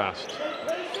gets a rest.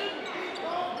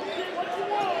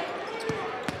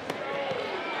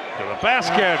 To the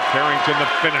basket, Carrington the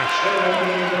finish.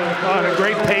 Oh, and a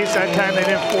great pace that time. They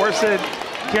didn't force it.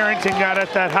 Carrington got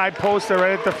at that high post there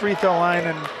right at the free throw line,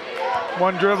 and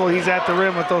one dribble, he's at the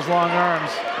rim with those long arms.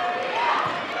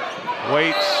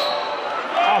 Waits,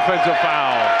 offensive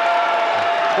foul.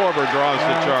 Torber draws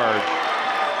the charge.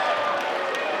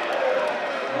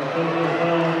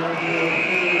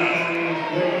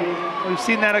 We've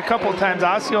seen that a couple times.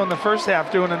 Osseo in the first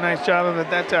half doing a nice job of it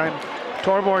that time.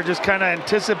 Torber just kind of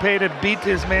anticipated, beat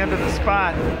his man to the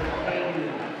spot.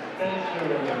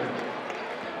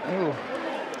 Ooh.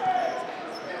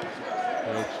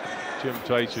 Jim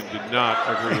Tyson did not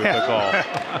agree with the call.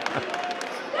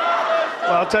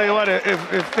 Well, I'll tell you what,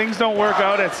 if things don't work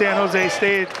out at San Jose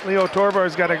State, Leo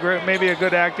Torber's got maybe a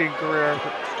good acting career.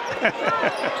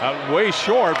 Way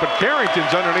short, but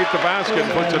Carrington's underneath the basket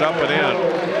and puts it up and in.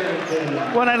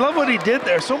 Well, and I love what he did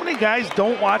there. So many guys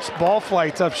don't watch ball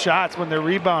flights of shots when they're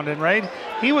rebounding, right?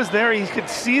 He was there, he could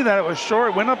see that it was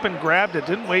short, went up and grabbed it,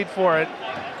 didn't wait for it,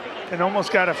 and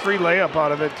almost got a free layup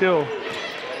out of it too.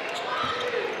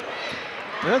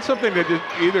 And that's something that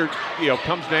either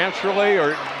comes naturally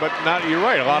but not. You're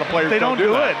right. A lot of players don't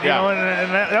do that. it. You know,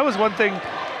 and that was one thing,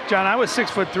 John. I was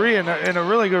 6'3" and a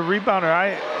really good rebounder.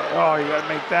 You got to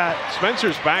make that.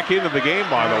 Spencer's back into the game,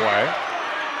 by the way.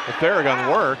 The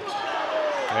Theragun worked,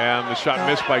 and the shot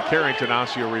missed by Carrington.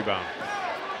 Osseo rebound.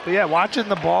 But yeah, watching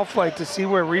the ball flight to see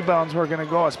where rebounds were going to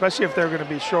go, especially if they're going to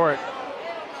be short.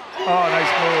 Oh, nice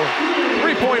move.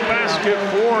 3-point basket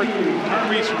for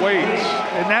Tyrese Waits.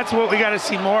 And that's what we got to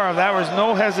see more of. That was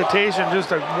no hesitation,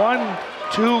 just a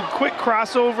 1-2 quick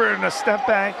crossover and a step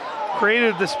back,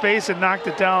 created the space and knocked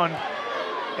it down.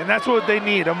 And that's what they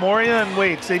need. Amoria and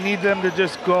Waits, they need them to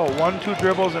just go 1-2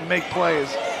 dribbles and make plays.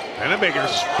 Pennebaker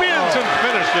spins and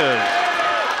finishes.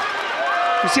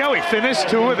 You see how he finished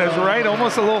too with his right,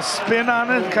 almost a little spin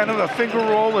on it, kind of a finger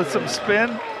roll with some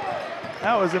spin.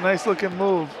 That was a nice looking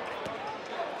move.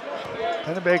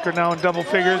 Pennebaker now in double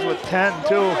figures with 10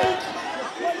 too.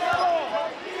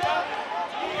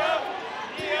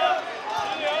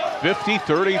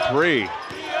 .50-33.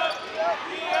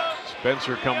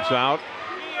 Spencer comes out.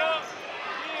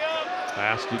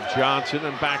 Pass to Johnson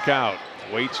and back out.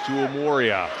 Waits to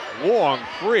Amoria. Long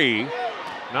three.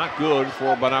 Not good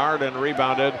for Bernard and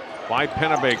rebounded by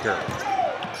Pennebaker.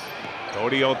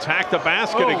 Cody will attack the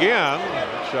basket again.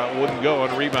 Shot wouldn't go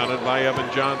and rebounded by Evan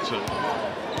Johnson.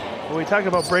 When we talk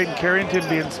about Braden Carrington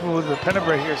being smooth, the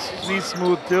Pennebaker, he's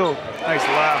smooth too. Nice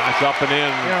lob. That's up and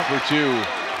in for two.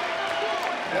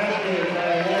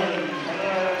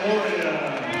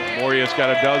 Moria's got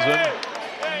a dozen.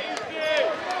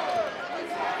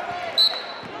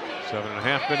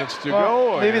 7.5 minutes to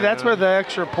go. Maybe that's where the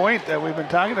extra point that we've been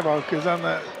talking about, because on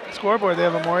the scoreboard they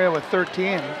have Amoria with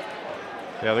 13.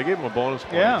 Yeah, they gave him a bonus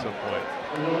point at some point.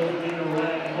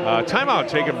 Timeout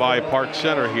taken by Park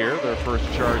Center here, their first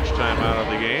charge timeout of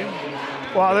the game.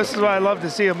 Well, this is what I love to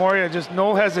see. Amoria, just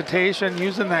no hesitation,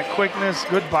 using that quickness,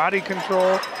 good body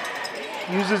control.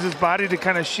 Uses his body to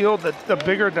kind of shield the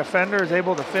bigger defender, is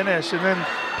able to finish. And then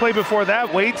play before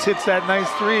that, Waits hits that nice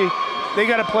three. They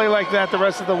got to play like that the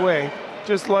rest of the way.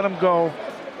 Just let them go.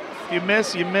 You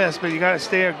miss, but you got to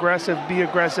stay aggressive, be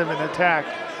aggressive, and attack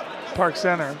Park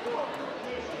Center.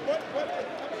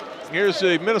 Here's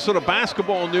the Minnesota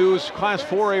basketball news Class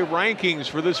 4A rankings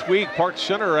for this week. Park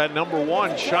Center at number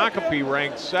 1. Shakopee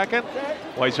ranked 2nd.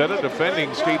 Wayzata,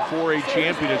 defending state 4A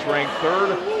champion, is ranked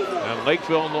 3rd. And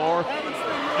Lakeville North,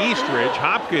 Eastridge,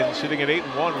 Hopkins sitting at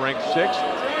 8-1, ranked 6th.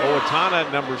 Owatonna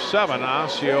at number 7.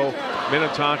 Osseo,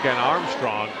 Minnetonka, and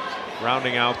Armstrong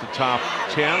rounding out the top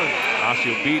 10. And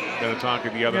Osseo beat Minnetonka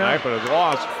the other night, but has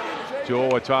lost to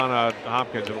Owatonna,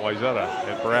 Hopkins, and Wayzata,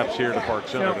 and perhaps here to Park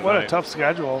Center tonight. What a tough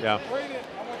schedule. Yeah.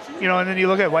 You know, and then you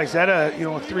look at Wayzata, you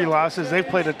know, with 3 losses, they've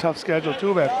played a tough schedule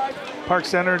too, but Park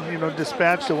Center, you know,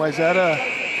 dispatched to Wayzata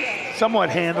somewhat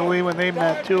handily when they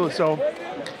met too. So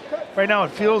right now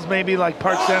it feels maybe like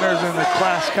Park Center's in the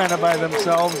class kind of by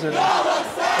themselves, and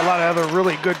a lot of other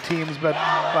really good teams but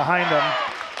behind them.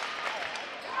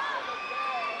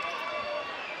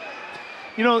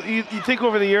 You know, you think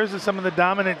over the years of some of the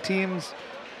dominant teams,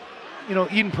 you know,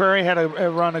 Eden Prairie had a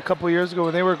run a couple years ago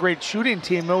where they were a great shooting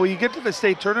team. But when you get to the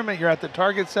state tournament, you're at the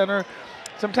Target Center.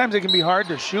 Sometimes it can be hard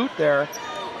to shoot there.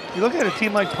 You look at a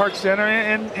team like Park Center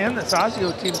and the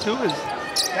Osseo team too, is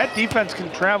that defense can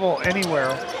travel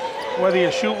anywhere. Whether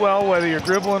you shoot well, whether you're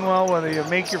dribbling well, whether you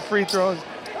make your free throws,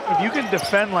 if you can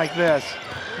defend like this,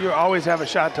 you always have a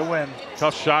shot to win.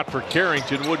 Tough shot for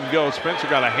Carrington, wouldn't go. Spencer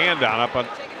got a hand on it, but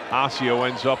Osseo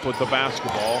ends up with the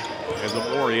basketball as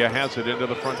Amoria has it into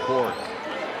the front court.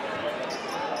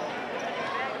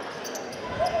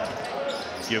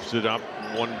 Gives it up,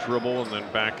 one dribble and then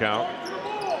back out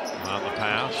on the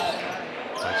pass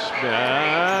by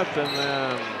Smith, and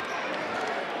then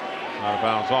out of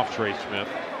bounds off Trey Smith,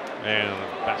 and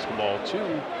basketball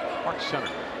to Park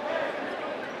Center.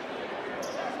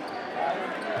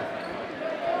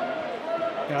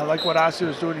 Yeah, I like what Osseo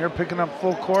is doing here, picking up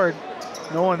full court,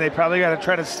 knowing they probably got to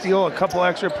try to steal a couple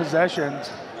extra possessions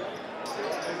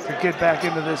to get back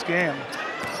into this game.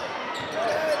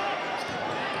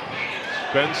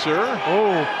 Spencer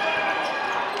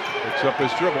picks up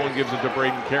his dribble and gives it to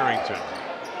Braden Carrington.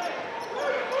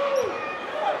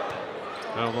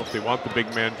 I don't know if they want the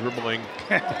big man dribbling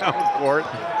down court,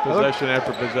 possession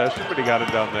after possession, but he got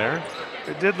it done there.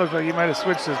 It did look like he might have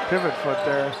switched his pivot foot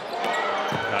there.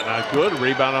 Not good.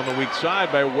 Rebound on the weak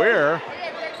side by Ware.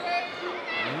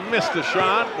 Missed the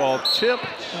shot, while tipped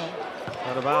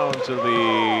out of bounds of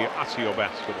the Osseo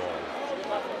basketball.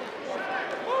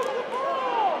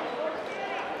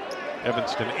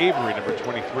 Evanston Avery, number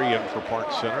 23, in for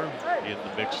Park Center, in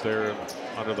the mix there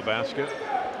under the basket.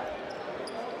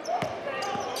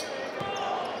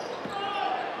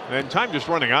 And time just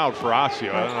running out for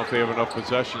Osseo. I don't know if they have enough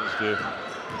possessions to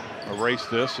erase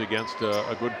this against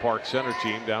a good Park Center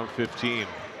team, down 15.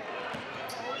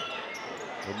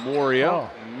 Amoria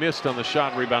missed on the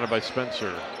shot, rebounded by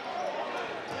Spencer.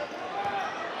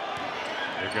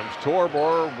 Here comes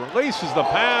Torbor, releases the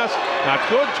pass, not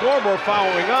good. Torbor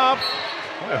following up.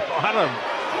 A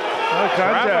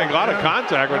lot of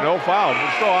contact with no foul.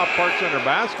 But still off Park Center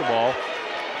basketball.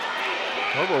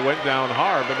 Torbor went down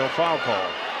hard, but no foul call.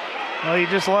 Well,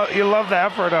 you love the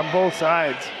effort on both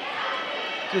sides.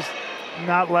 Just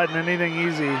not letting anything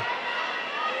easy.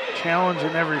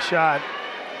 Challenging every shot.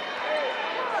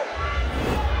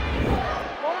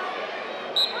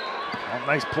 Oh,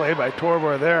 nice play by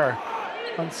Torbor there.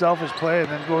 Unselfish play, and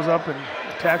then goes up and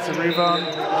attacks the rebound.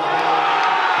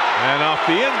 And off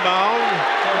the inbound,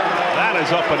 that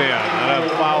is up and in. And a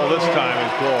foul this time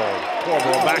is called.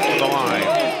 Torbor back to the line.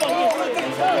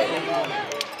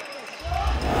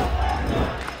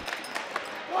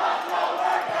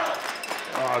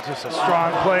 Oh, just a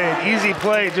strong play, an easy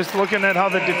play. Just looking at how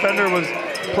the defender was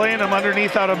playing him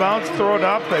underneath out of bounds, throw it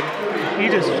up, and he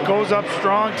just goes up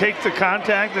strong, takes the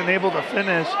contact, and able to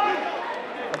finish.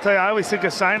 I'll tell you, I always think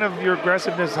a sign of your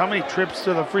aggressiveness, how many trips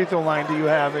to the free throw line do you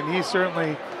have? And he's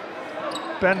certainly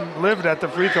lived at the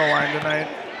free throw line tonight.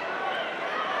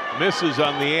 Misses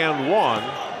on the and one.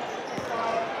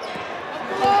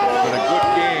 But a good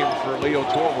game for Leo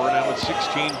Torber, now with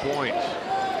 16 points.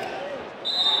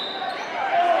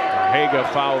 Haga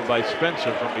fouled by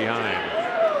Spencer from behind.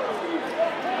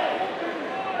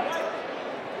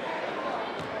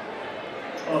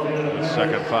 The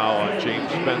second foul on James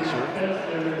Spencer.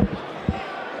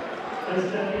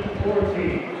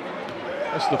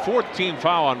 That's the 14th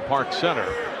foul on Park Center.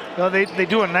 No, they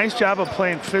do a nice job of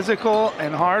playing physical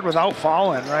and hard without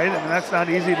fouling, right? I mean, that's not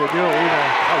easy to do either.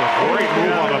 That was a great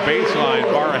move on the baseline.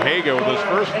 Barahega with his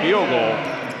first field goal.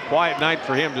 Quiet night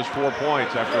for him, just 4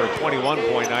 points after a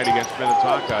 21-point night against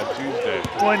Minnetonka on Tuesday.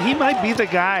 Well, and he might be the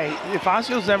guy, if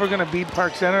Osceo's ever going to beat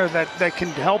Park Center, that can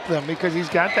help them because he's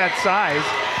got that size.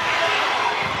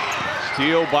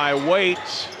 Steal by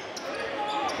Waits.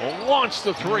 Launch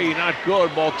the three, not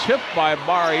good. Ball tipped by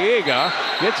Barahega.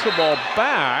 Gets the ball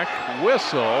back.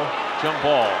 Whistle, jump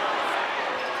ball.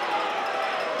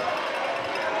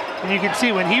 And you can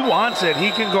see when he wants it, he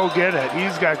can go get it.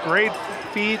 He's got great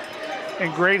feet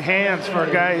and great hands for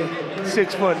a guy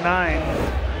 6'9".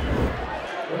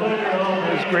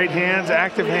 There's great hands,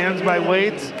 active hands by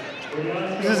Waits.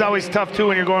 This is always tough too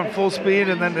when you're going full speed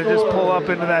and then to just pull up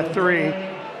into that three.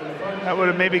 That would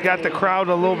have maybe got the crowd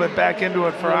a little bit back into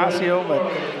it for Osseo,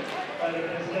 but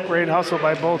great hustle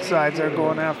by both sides. They're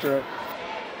going after it.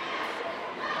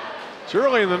 It's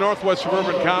early in the Northwest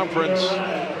Suburban Conference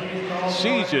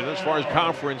season as far as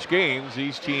conference games.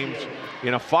 These teams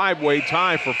in a five-way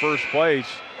tie for first place.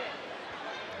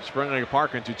 Spring Lake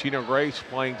Park and Totino Grace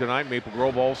playing tonight. Maple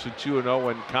Grove also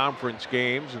 2-0 in conference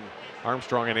games, and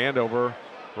Armstrong and Andover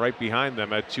right behind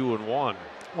them at 2-1.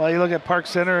 Well, you look at Park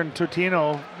Center and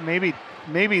Totino, maybe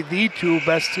the two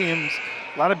best teams.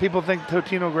 A lot of people think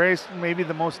Totino Grace may be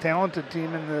the most talented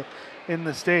team in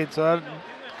the state, so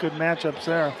good matchups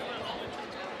there.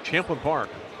 Champlin Park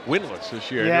winless this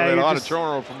year. Yeah, they had a lot of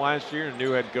turnover from last year,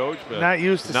 new head coach, but not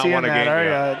used to seeing that, are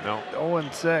you? No.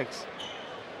 0-6.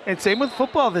 And same with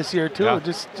football this year too. Yeah.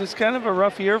 Just kind of a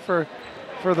rough year for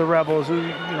the Rebels, who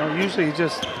usually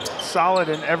just solid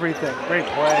in everything. Great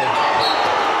play.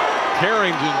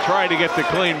 Carrington tried to get the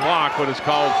clean block, but is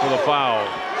called for the foul.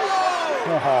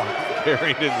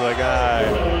 Carrington's like,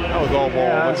 that was all ball.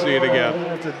 Yeah, Let's see it again.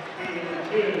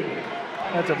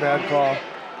 That's a bad call.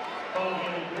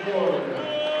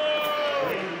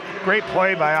 Great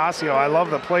play by Osseo. I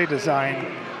love the play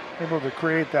design. Able to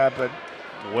create that, but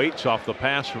Waits off the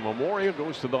pass from Memorial,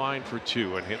 goes to the line for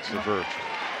two and hits the first.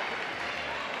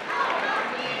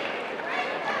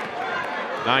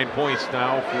 9 points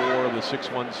now for the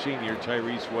 6'1" senior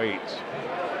Tyrese Waits.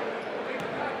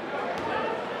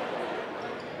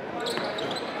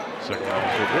 Second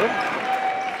also good.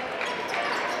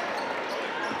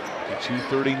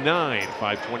 2:39,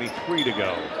 5:23 to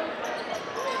go.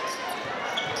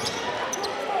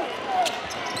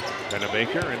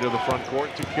 Pennebaker into the front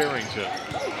court to Carrington.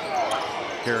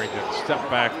 Carrington step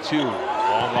back two.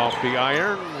 Long off the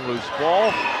iron, loose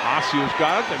ball. Osseo's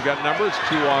got it. They've got numbers,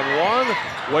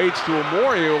 2-on-1. Waits to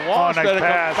Memorial. Lost nice that. It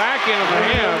pass. comes back into the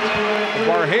hands.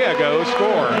 Barahega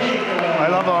scores. I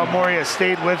love how Moria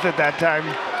stayed with it that time.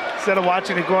 Instead of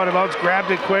watching it go out of bounds,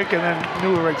 grabbed it quick and then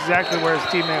knew exactly where his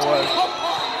teammate was.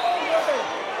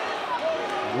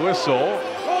 Whistle.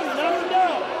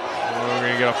 We're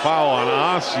going to get a foul on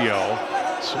Osseo.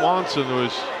 Swanson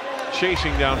was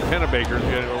chasing down Pennebaker,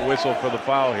 getting a whistle for the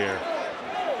foul here.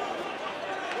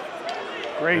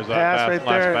 Great pass right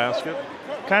there. Basket.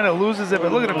 Kind of loses it,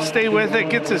 but look at him stay with it,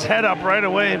 gets his head up right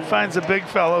away and finds a big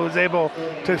fellow who's able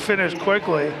to finish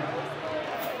quickly.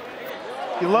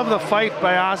 You love the fight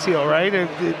by Osseo, right?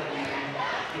 The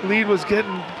lead was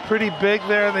getting pretty big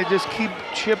there, and they just keep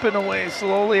chipping away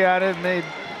slowly at it, and they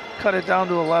cut it down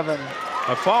to 11.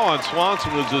 A foul on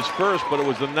Swanson was his first, but it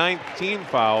was the 19th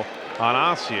foul on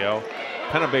Osseo.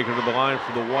 Pennebaker to the line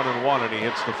for the 1-and-1, and he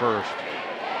hits the first.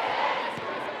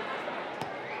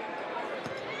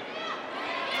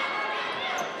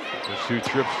 There's 2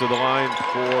 trips to the line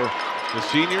for the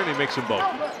senior, and he makes them both.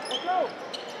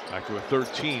 Back to a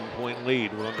 13-point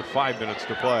lead with under 5 minutes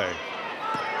to play.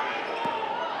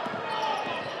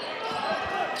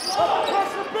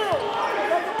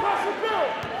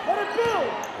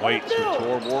 Waits with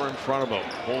Torbor in front of him.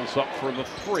 Pulls up for the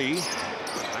 3.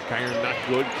 Back iron not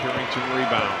good. Carrington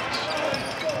rebounds.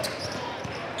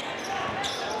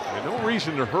 And no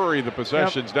reason to hurry the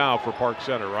possessions now for Park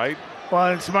Center, right?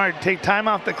 Well, it's smart. Take time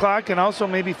off the clock and also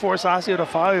maybe force Osseo to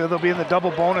foul you. They'll be in the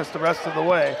double bonus the rest of the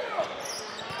way.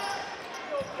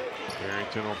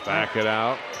 Carrington will back it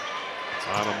out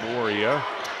on Amoria.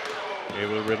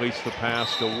 Able to release the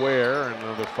pass to Ware.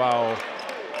 Another foul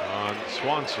on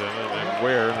Swanson. And then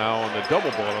Ware now on the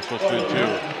double bonus will shoot 2.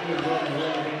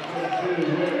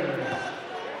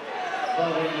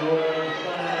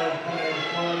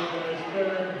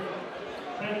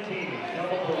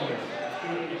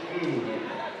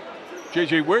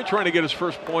 JJ Ware trying to get his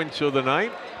first points of the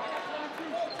night.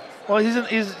 Well,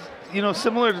 he's you know,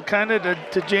 similar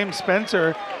to James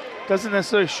Spencer. Doesn't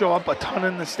necessarily show up a ton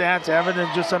in the stats, averaging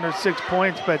just under 6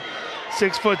 points, but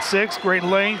 6'6", great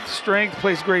length, strength,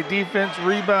 plays great defense,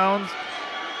 rebounds,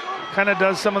 kind of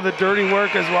does some of the dirty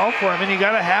work as well for him. And you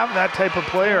got to have that type of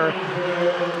player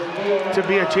to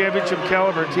be a championship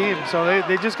caliber team. So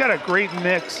they just got a great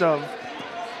mix of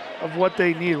what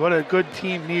they need, what a good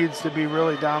team needs to be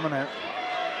really dominant.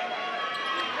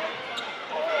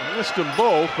 Missed them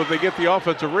both, but they get the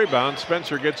offensive rebound.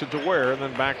 Spencer gets it to Ware, and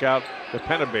then back out to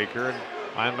Pennebaker, and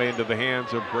finally into the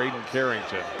hands of Braden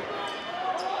Carrington.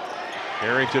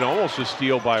 Carrington almost a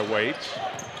steal by Waits.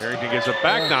 Carrington gets it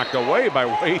back, knocked away by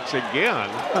Waits again.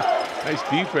 Nice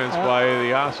defense by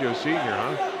the Osseo senior,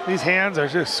 huh? These hands are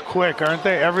just quick, aren't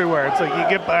they? Everywhere. It's like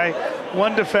you get by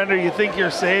one defender, you think you're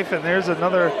safe, and there's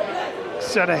another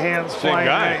set of hands flying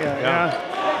at you. Yeah.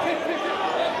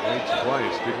 Waits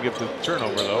twice. Didn't get the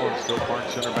turnover, though, and still Park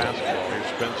Center basketball. Here's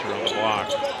Spencer on the block.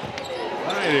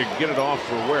 Trying to get it off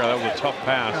for Ware. That was a tough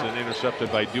pass and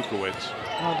intercepted by Dukowitz.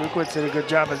 Well, Dukowitz did a good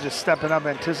job of just stepping up,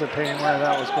 anticipating where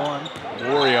that was going.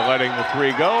 Moria letting the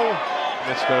 3 go.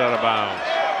 Missed it out of bounds.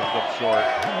 Comes up short.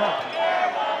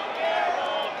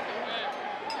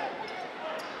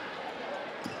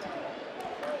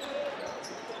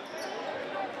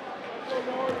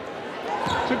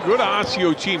 It's a good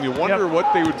Osseo team. You wonder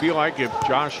what they would be like if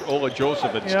Josh Ola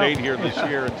Joseph had stayed here this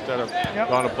year instead of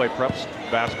gone to play preps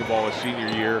basketball his senior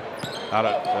year out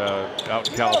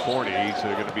in California. He's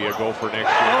going to be a gopher next year.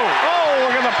 Oh,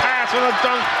 look at the pass and the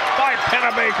dunk by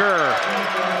Pennebaker.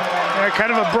 Yeah,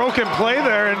 kind of a broken play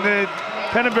there, and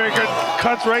Pennebaker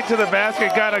cuts right to the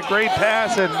basket, got a great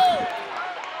pass, and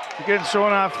again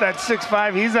showing off that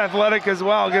 6'5". He's athletic as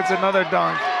well, gets another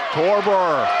dunk.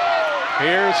 Torber.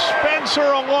 Here's Spencer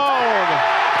alone.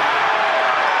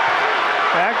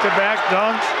 Back-to-back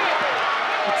dunks.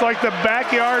 It's like the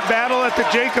backyard battle at the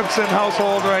Jacobson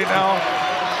household right now.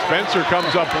 Spencer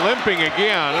comes up limping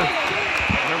again.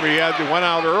 Remember, he went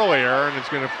out earlier, and it's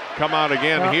going to come out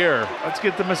again here. Let's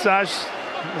get the massage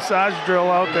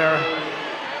drill out there.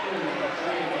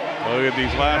 Look at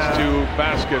these last 2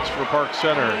 baskets for Park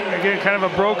Center. Again, kind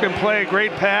of a broken play,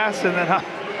 great pass, and then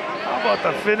how about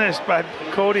the finish by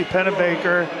Cody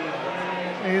Pennebaker?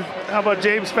 How about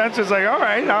James Spencer's like, all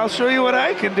right, I'll show you what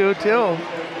I can do too.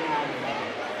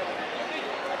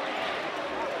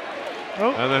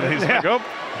 Oh, and then he's like, oh,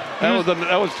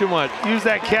 that was too much. Use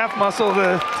that calf muscle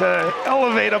to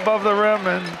elevate above the rim,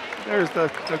 and there's the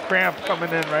cramp coming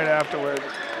in right afterwards.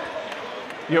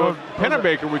 You know,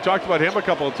 Pennebaker, we talked about him a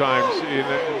couple of times in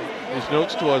his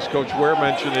notes to us. Coach Ware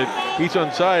mentioned it. He's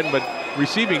unsigned, but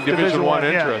receiving Division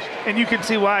I interest. And you can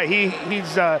see why.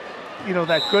 He's you know,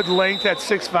 that good length at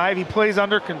 6'5". He plays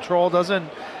under control, doesn't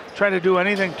try to do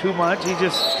anything too much. He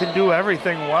just can do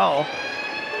everything well.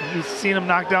 We've seen him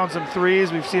knock down some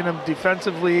threes. We've seen him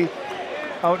defensively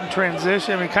out in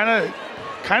transition. I mean, kind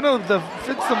of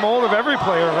fits the mold of every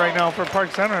player right now for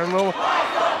Park Center. A little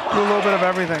bit of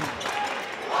everything.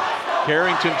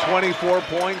 Carrington 24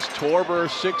 points, Torber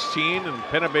 16, and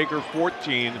Pennebaker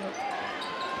 14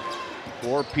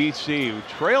 for PC, who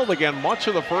trailed again much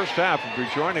of the first half. If you're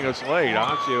joining us late,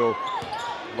 Osseo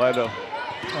led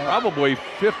probably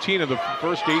 15 of the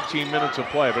first 18 minutes of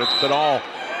play, but it's been all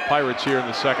Pirates here in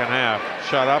the second half.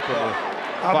 Shot up and the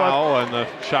foul and the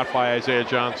shot by Isaiah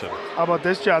Johnson. How about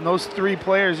this, John? Those 3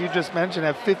 players you just mentioned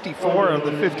have 54 of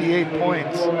the 58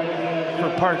 points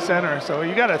for Park Center. So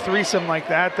you got a threesome like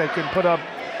that can put up,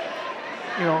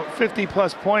 you know,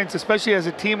 50+ points, especially as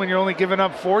a team when you're only giving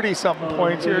up 40-something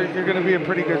points. You're going to be in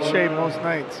pretty good shape most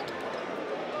nights.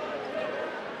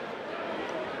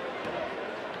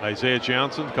 Isaiah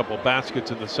Johnson, a couple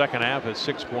baskets in the second half, has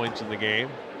 6 points in the game.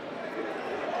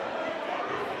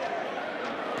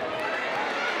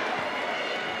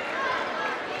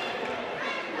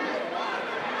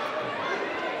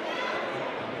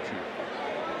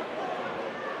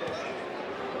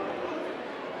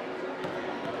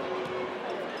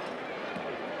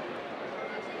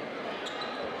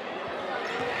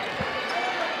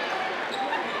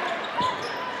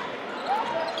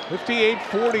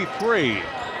 .58-43.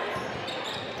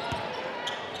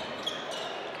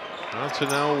 Johnson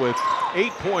now with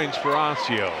 8 points for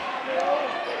Osseo.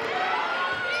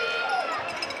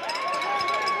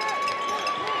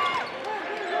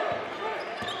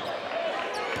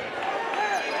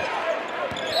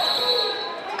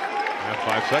 And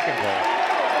 5-second call.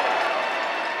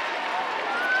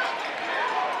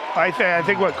 I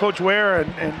think what Coach Ware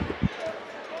and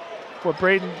what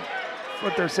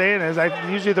they're saying is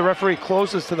usually the referee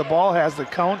closest to the ball has the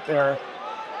count there.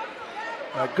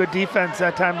 Good defense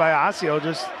that time by Osseo,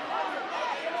 just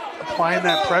applying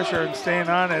that pressure and staying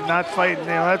on it, not fighting.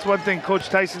 That's one thing Coach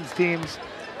Tyson's teams,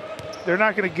 they're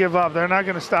not going to give up. They're not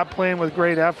going to stop playing with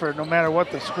great effort no matter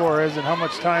what the score is and how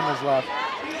much time is left.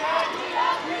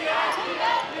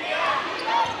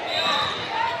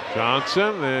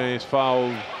 Johnson, he's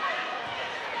fouled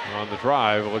on the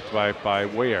drive, it looked by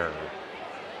Ware.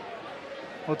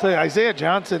 I'll tell you, Isaiah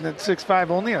Johnson at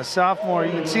 6'5", only a sophomore.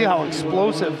 You can see how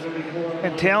explosive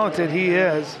and talented he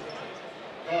is.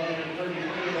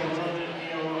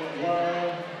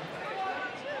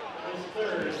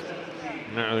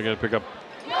 Now they're going to pick up.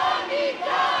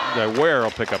 Ware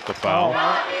will pick up the foul.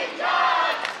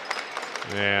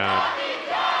 And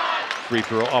free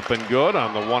throw up and good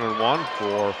on the 1-and-1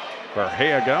 for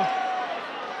Barhega.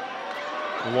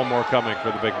 And one more coming for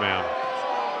the big man.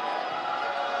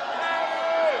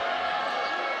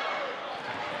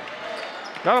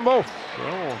 Got them both. So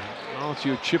now it's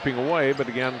you chipping away, but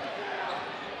again,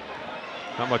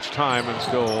 not much time and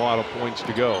still a lot of points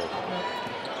to go.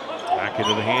 Back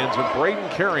into the hands of Braden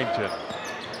Carrington.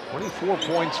 24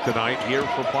 points tonight here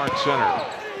for Park Center.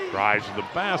 Drives to the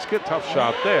basket, tough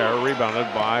shot there,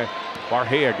 rebounded by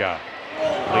Barhega.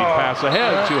 Lead pass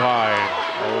ahead, too high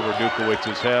over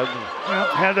Dukowitz's head. Well,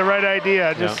 had the right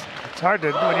idea. Just it's hard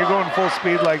to when you're going full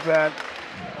speed like that.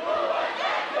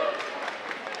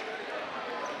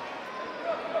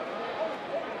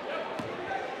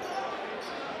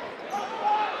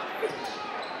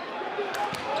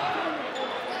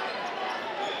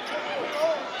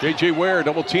 J.J. Ware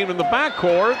double teamed in the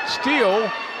backcourt.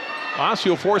 Steal.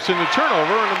 Osseo forcing the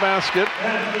turnover in the basket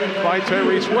by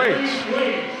Tyrese Waits.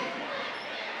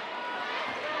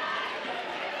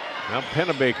 Now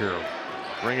Pennebaker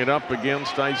bring it up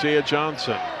against Isaiah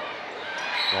Johnson.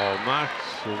 Ball knocked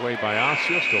away by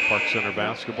Osseo. Still Park Center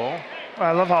basketball. Well,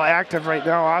 I love how active right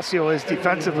now Osseo is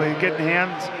defensively, getting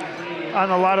hands on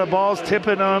a lot of balls,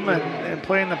 tipping them and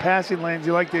playing the passing lanes.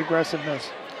 You like the aggressiveness.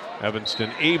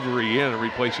 Evanston Avery in,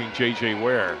 replacing J.J.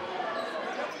 Ware.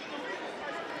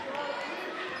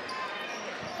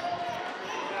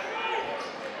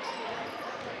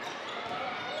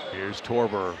 Here's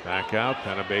Torber back out,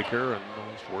 Pennebaker, and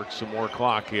let's work some more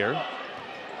clock here.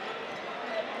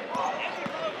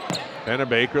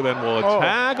 Pennebaker then will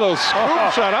attack. Oh,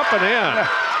 scoop shot up and in.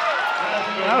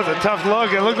 That was a tough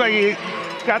look. It looked like he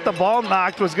got the ball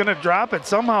knocked, was going to drop it,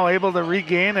 somehow able to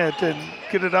regain it and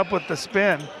get it up with the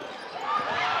spin.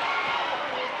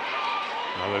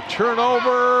 Another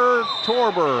turnover.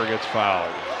 Torber gets fouled.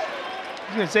 I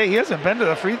was going to say, he hasn't been to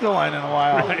the free throw line in a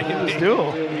while. Right. He was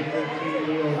due.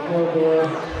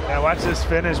 Yeah, watch this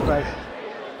finish by,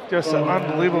 just an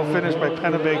unbelievable finish by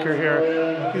Pennebaker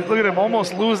here. Look at him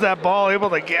almost lose that ball,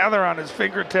 able to gather on his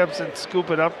fingertips and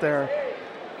scoop it up there.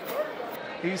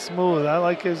 He's smooth. I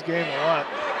like his game a lot.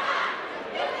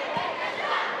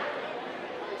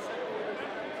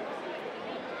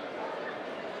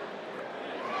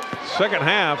 Second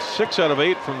half, 6 out of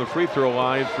 8 from the free throw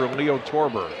line for Leo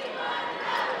Torber.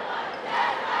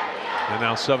 And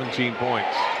now 17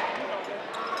 points.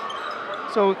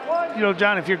 So, you know,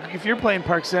 John, if you're playing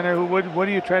Park Center, what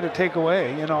do you try to take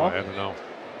away? You know, I don't know.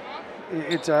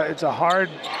 It's a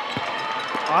hard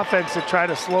offense to try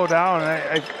to slow down.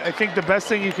 And I think the best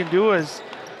thing you can do is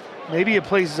maybe you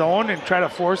play zone and try to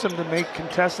force them to make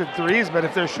contested threes. But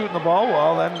if they're shooting the ball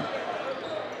well, then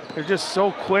they're just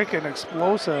so quick and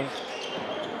explosive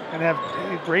and have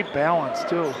great balance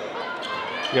too.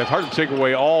 Yeah, it's hard to take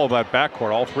away all of that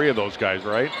backcourt, all three of those guys,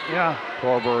 right? Yeah.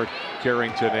 Torber,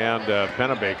 Carrington, and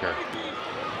Pennebaker.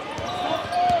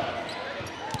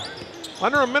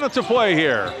 Under a minute to play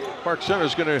here. Park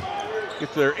Center's going to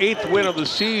get their 8th win of the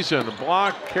season.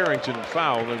 Block, Carrington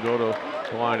foul, and go to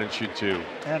the line and shoot 2.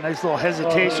 Yeah, nice little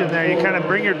hesitation there. You kind of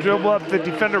bring your dribble up, the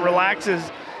defender relaxes,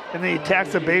 and then he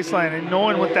attacks the baseline. And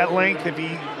knowing with that length, if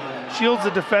he shields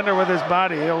the defender with his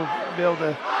body, he'll be able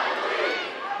to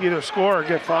either score or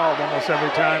get fouled almost every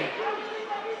time.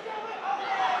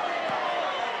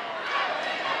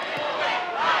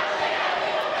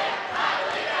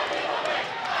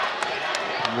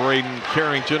 Braden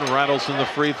Carrington rattles in the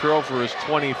free throw for his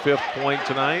 25th point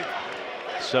tonight.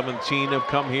 17 have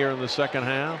come here in the second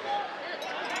half.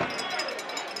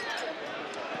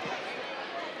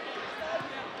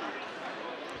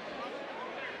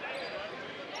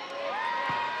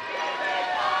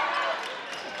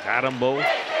 Got them both.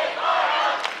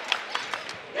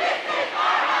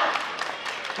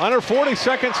 Under 40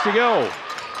 seconds to go.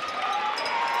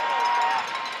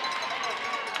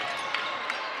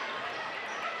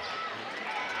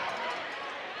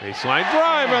 Baseline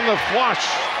drive and the flush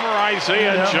for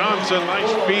Isaiah Johnson.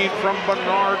 Nice feed from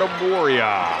Bernard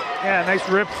Aburia. Yeah, nice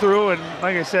rip through, and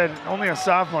like I said, only a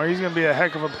sophomore. He's going to be a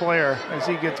heck of a player as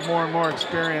he gets more and more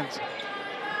experience.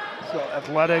 So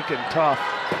athletic and tough.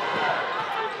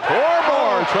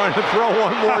 Torborg trying to throw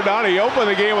one more down. He opened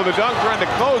the game with a dunk, trying to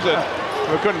close it,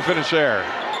 but couldn't finish there.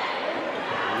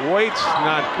 Waits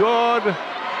not good.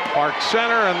 Park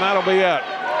Center, and that'll be it.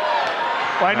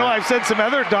 Well, I know I've said some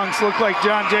other dunks look like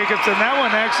John Jacobson. That one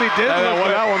actually did look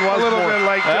that one was a little bit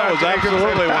like that John was Jacobson.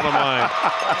 absolutely one of mine.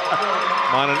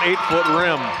 On an 8-foot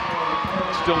rim.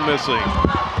 Still missing.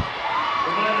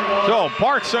 So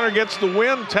Park Center gets the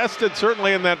win. Tested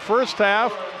certainly in that first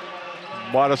half.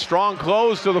 But a strong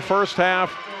close to the first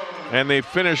half. And they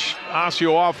finish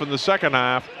Osseo off in the second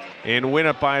half and win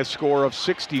it by a score of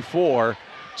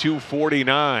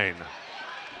 64-49.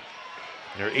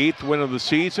 Their 8th win of the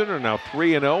season, are now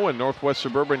 3-0 in Northwest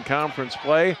Suburban Conference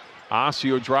play.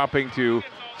 Osseo dropping to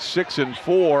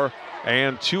 6-4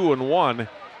 and 2-1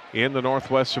 in the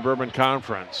Northwest Suburban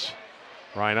Conference.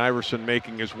 Ryan Iverson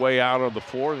making his way out of the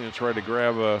floor. He's going to try to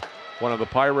grab one of the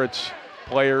Pirates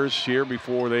players here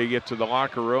before they get to the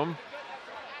locker room.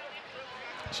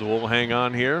 So we'll hang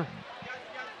on here.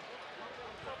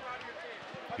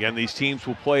 Again, these teams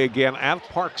will play again at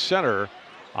Park Center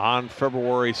on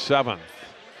February 7th.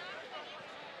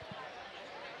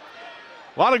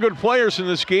 A lot of good players in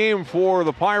this game for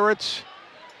the Pirates.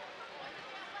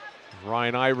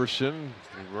 Ryan Iverson,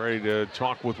 ready to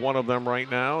talk with one of them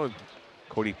right now.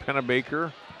 Cody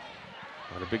Pennebaker.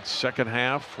 Had a big second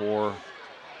half for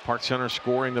Park Center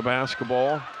scoring the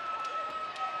basketball.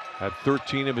 Had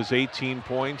 13 of his 18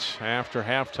 points after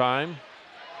halftime.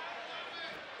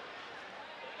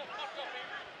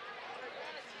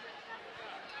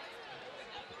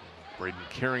 Braden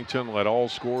Carrington led all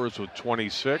scorers with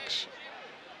 26.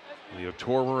 Leo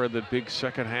Torber had the big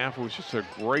second half. It was just a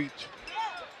great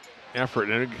effort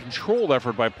and a controlled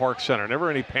effort by Park Center. Never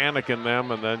any panic in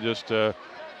them, and then just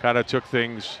kind of took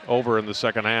things over in the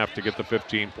second half to get the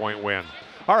 15-point win.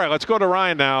 All right, let's go to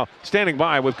Ryan now, standing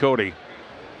by with Cody.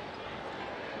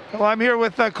 Well, I'm here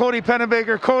with Cody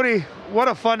Pennebaker. Cody, what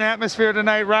a fun atmosphere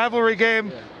tonight. Rivalry game.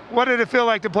 Yeah. What did it feel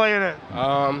like to play in it?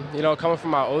 You know, coming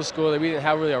from our old school, we didn't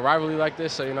have really a rivalry like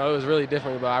this, so, you know, it was really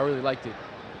different, but I really liked it.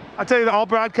 I'll tell you, all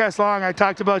broadcast long, I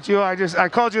talked about you. I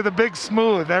called you the big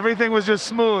smooth. Everything was just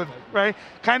smooth, right?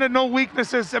 Kind of no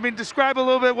weaknesses. I mean, describe a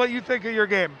little bit what you think of your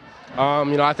game.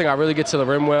 You know, I think I really get to the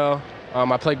rim well.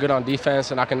 I play good on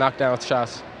defense, and I can knock down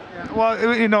shots. Yeah,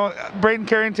 well, you know, Braden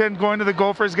Carrington going to the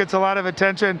Gophers gets a lot of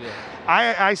attention. Yeah.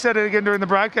 I said it again during the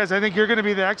broadcast. I think you're going to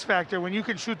be the X factor. When you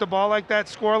can shoot the ball like that,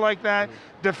 score like that,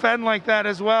 defend like that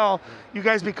as well, you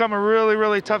guys become a really,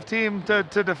 really tough team to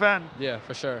defend. Yeah,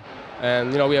 for sure.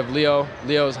 And, you know, we have Leo.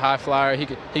 Leo's a high flyer. He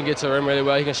can get to the rim really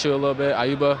well. He can shoot a little bit.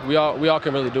 Ayuba, we all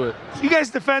can really do it. You guys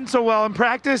defend so well. In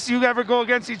practice, you ever go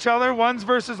against each other, ones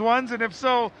versus ones? And if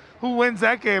so, who wins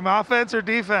that game, offense or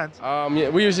defense? Yeah,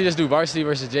 we usually just do varsity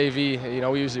versus JV. You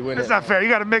know, we usually win. That's not fair. You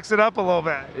got to mix it up a little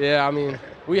bit. Yeah, I mean,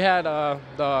 we had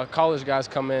the college guys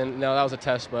come in. You know, that was a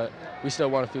test, but we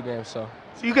still won a few games. So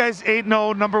you guys 8-0,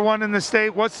 #1 in the state.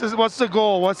 What's the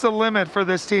goal? What's the limit for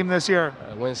this team this year?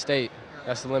 Win state.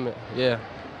 That's the limit. Yeah.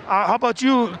 How about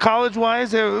you,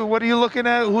 college-wise? What are you looking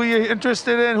at? Who are you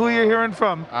interested in? Who are you hearing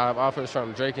from? I've offers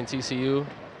from Drake and TCU.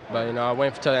 But, you know, I'm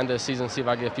waiting until the end of the season to see if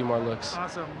I get a few more looks.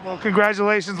 Awesome. Well,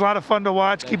 congratulations. A lot of fun to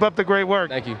watch. Keep up the great work.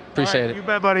 Thank you. Appreciate it. You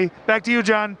bet, buddy. Back to you,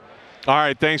 John. All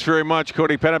right, thanks very much,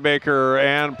 Cody Pennebaker.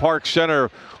 And Park Center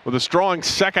with a strong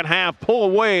second half pull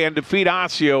away and defeat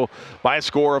Osseo by a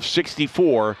score of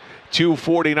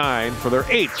 64-49 for their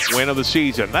 8th win of the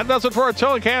season. That does it for our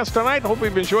telecast tonight. Hope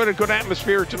you've enjoyed a good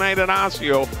atmosphere tonight in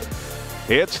Osseo.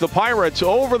 It's the Pirates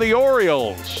over the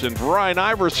Orioles. And for Ryan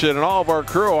Iverson and all of our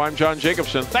crew, I'm John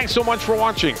Jacobson. Thanks so much for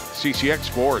watching CCX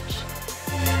Sports.